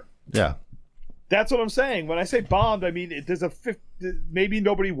matter. Yeah. That's what I'm saying. When I say bombed, I mean there's maybe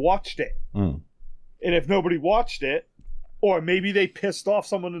nobody watched it. And if nobody watched it, or maybe they pissed off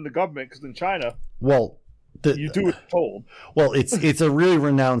someone in the government, because in China, you do what you're told. Well, it's a really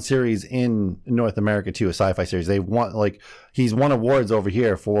renowned series in North America too, a sci-fi series. They want he's won awards over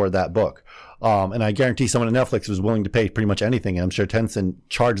here for that book, and I guarantee someone at Netflix was willing to pay pretty much anything, and I'm sure Tencent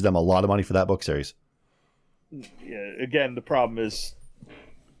charged them a lot of money for that book series. Yeah, again, the problem is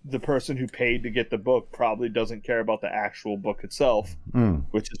the person who paid to get the book probably doesn't care about the actual book itself,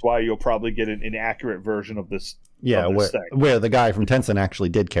 which is why you'll probably get an inaccurate version of this. Yeah, where the guy from Tencent actually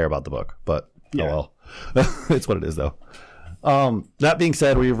did care about the book, but oh well. It's what it is, though. That being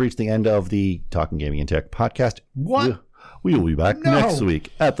said, we have reached the end of the Talking Gaming and Tech podcast. What? We will be back next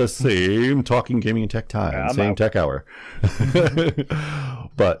week at the same Talking Gaming and Tech time, same tech hour.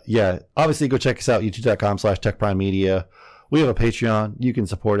 But yeah, obviously go check us out, youtube.com/TechPrimeMedia. We have a Patreon. You can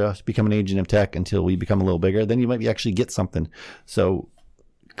support us, become an agent of tech until we become a little bigger. Then you might actually get something. So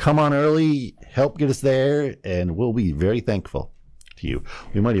come on early, help get us there, and we'll be very thankful to you.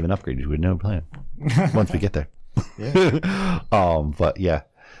 We might even upgrade you to a no plan once we get there. But yeah.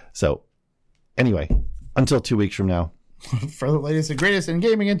 So anyway, until 2 weeks from now. For the latest and greatest in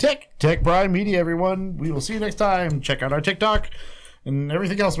gaming and tech, Tech Prime Media, everyone. We will see you next time. Check out our TikTok and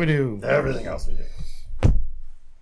everything else we do. Everything else we do.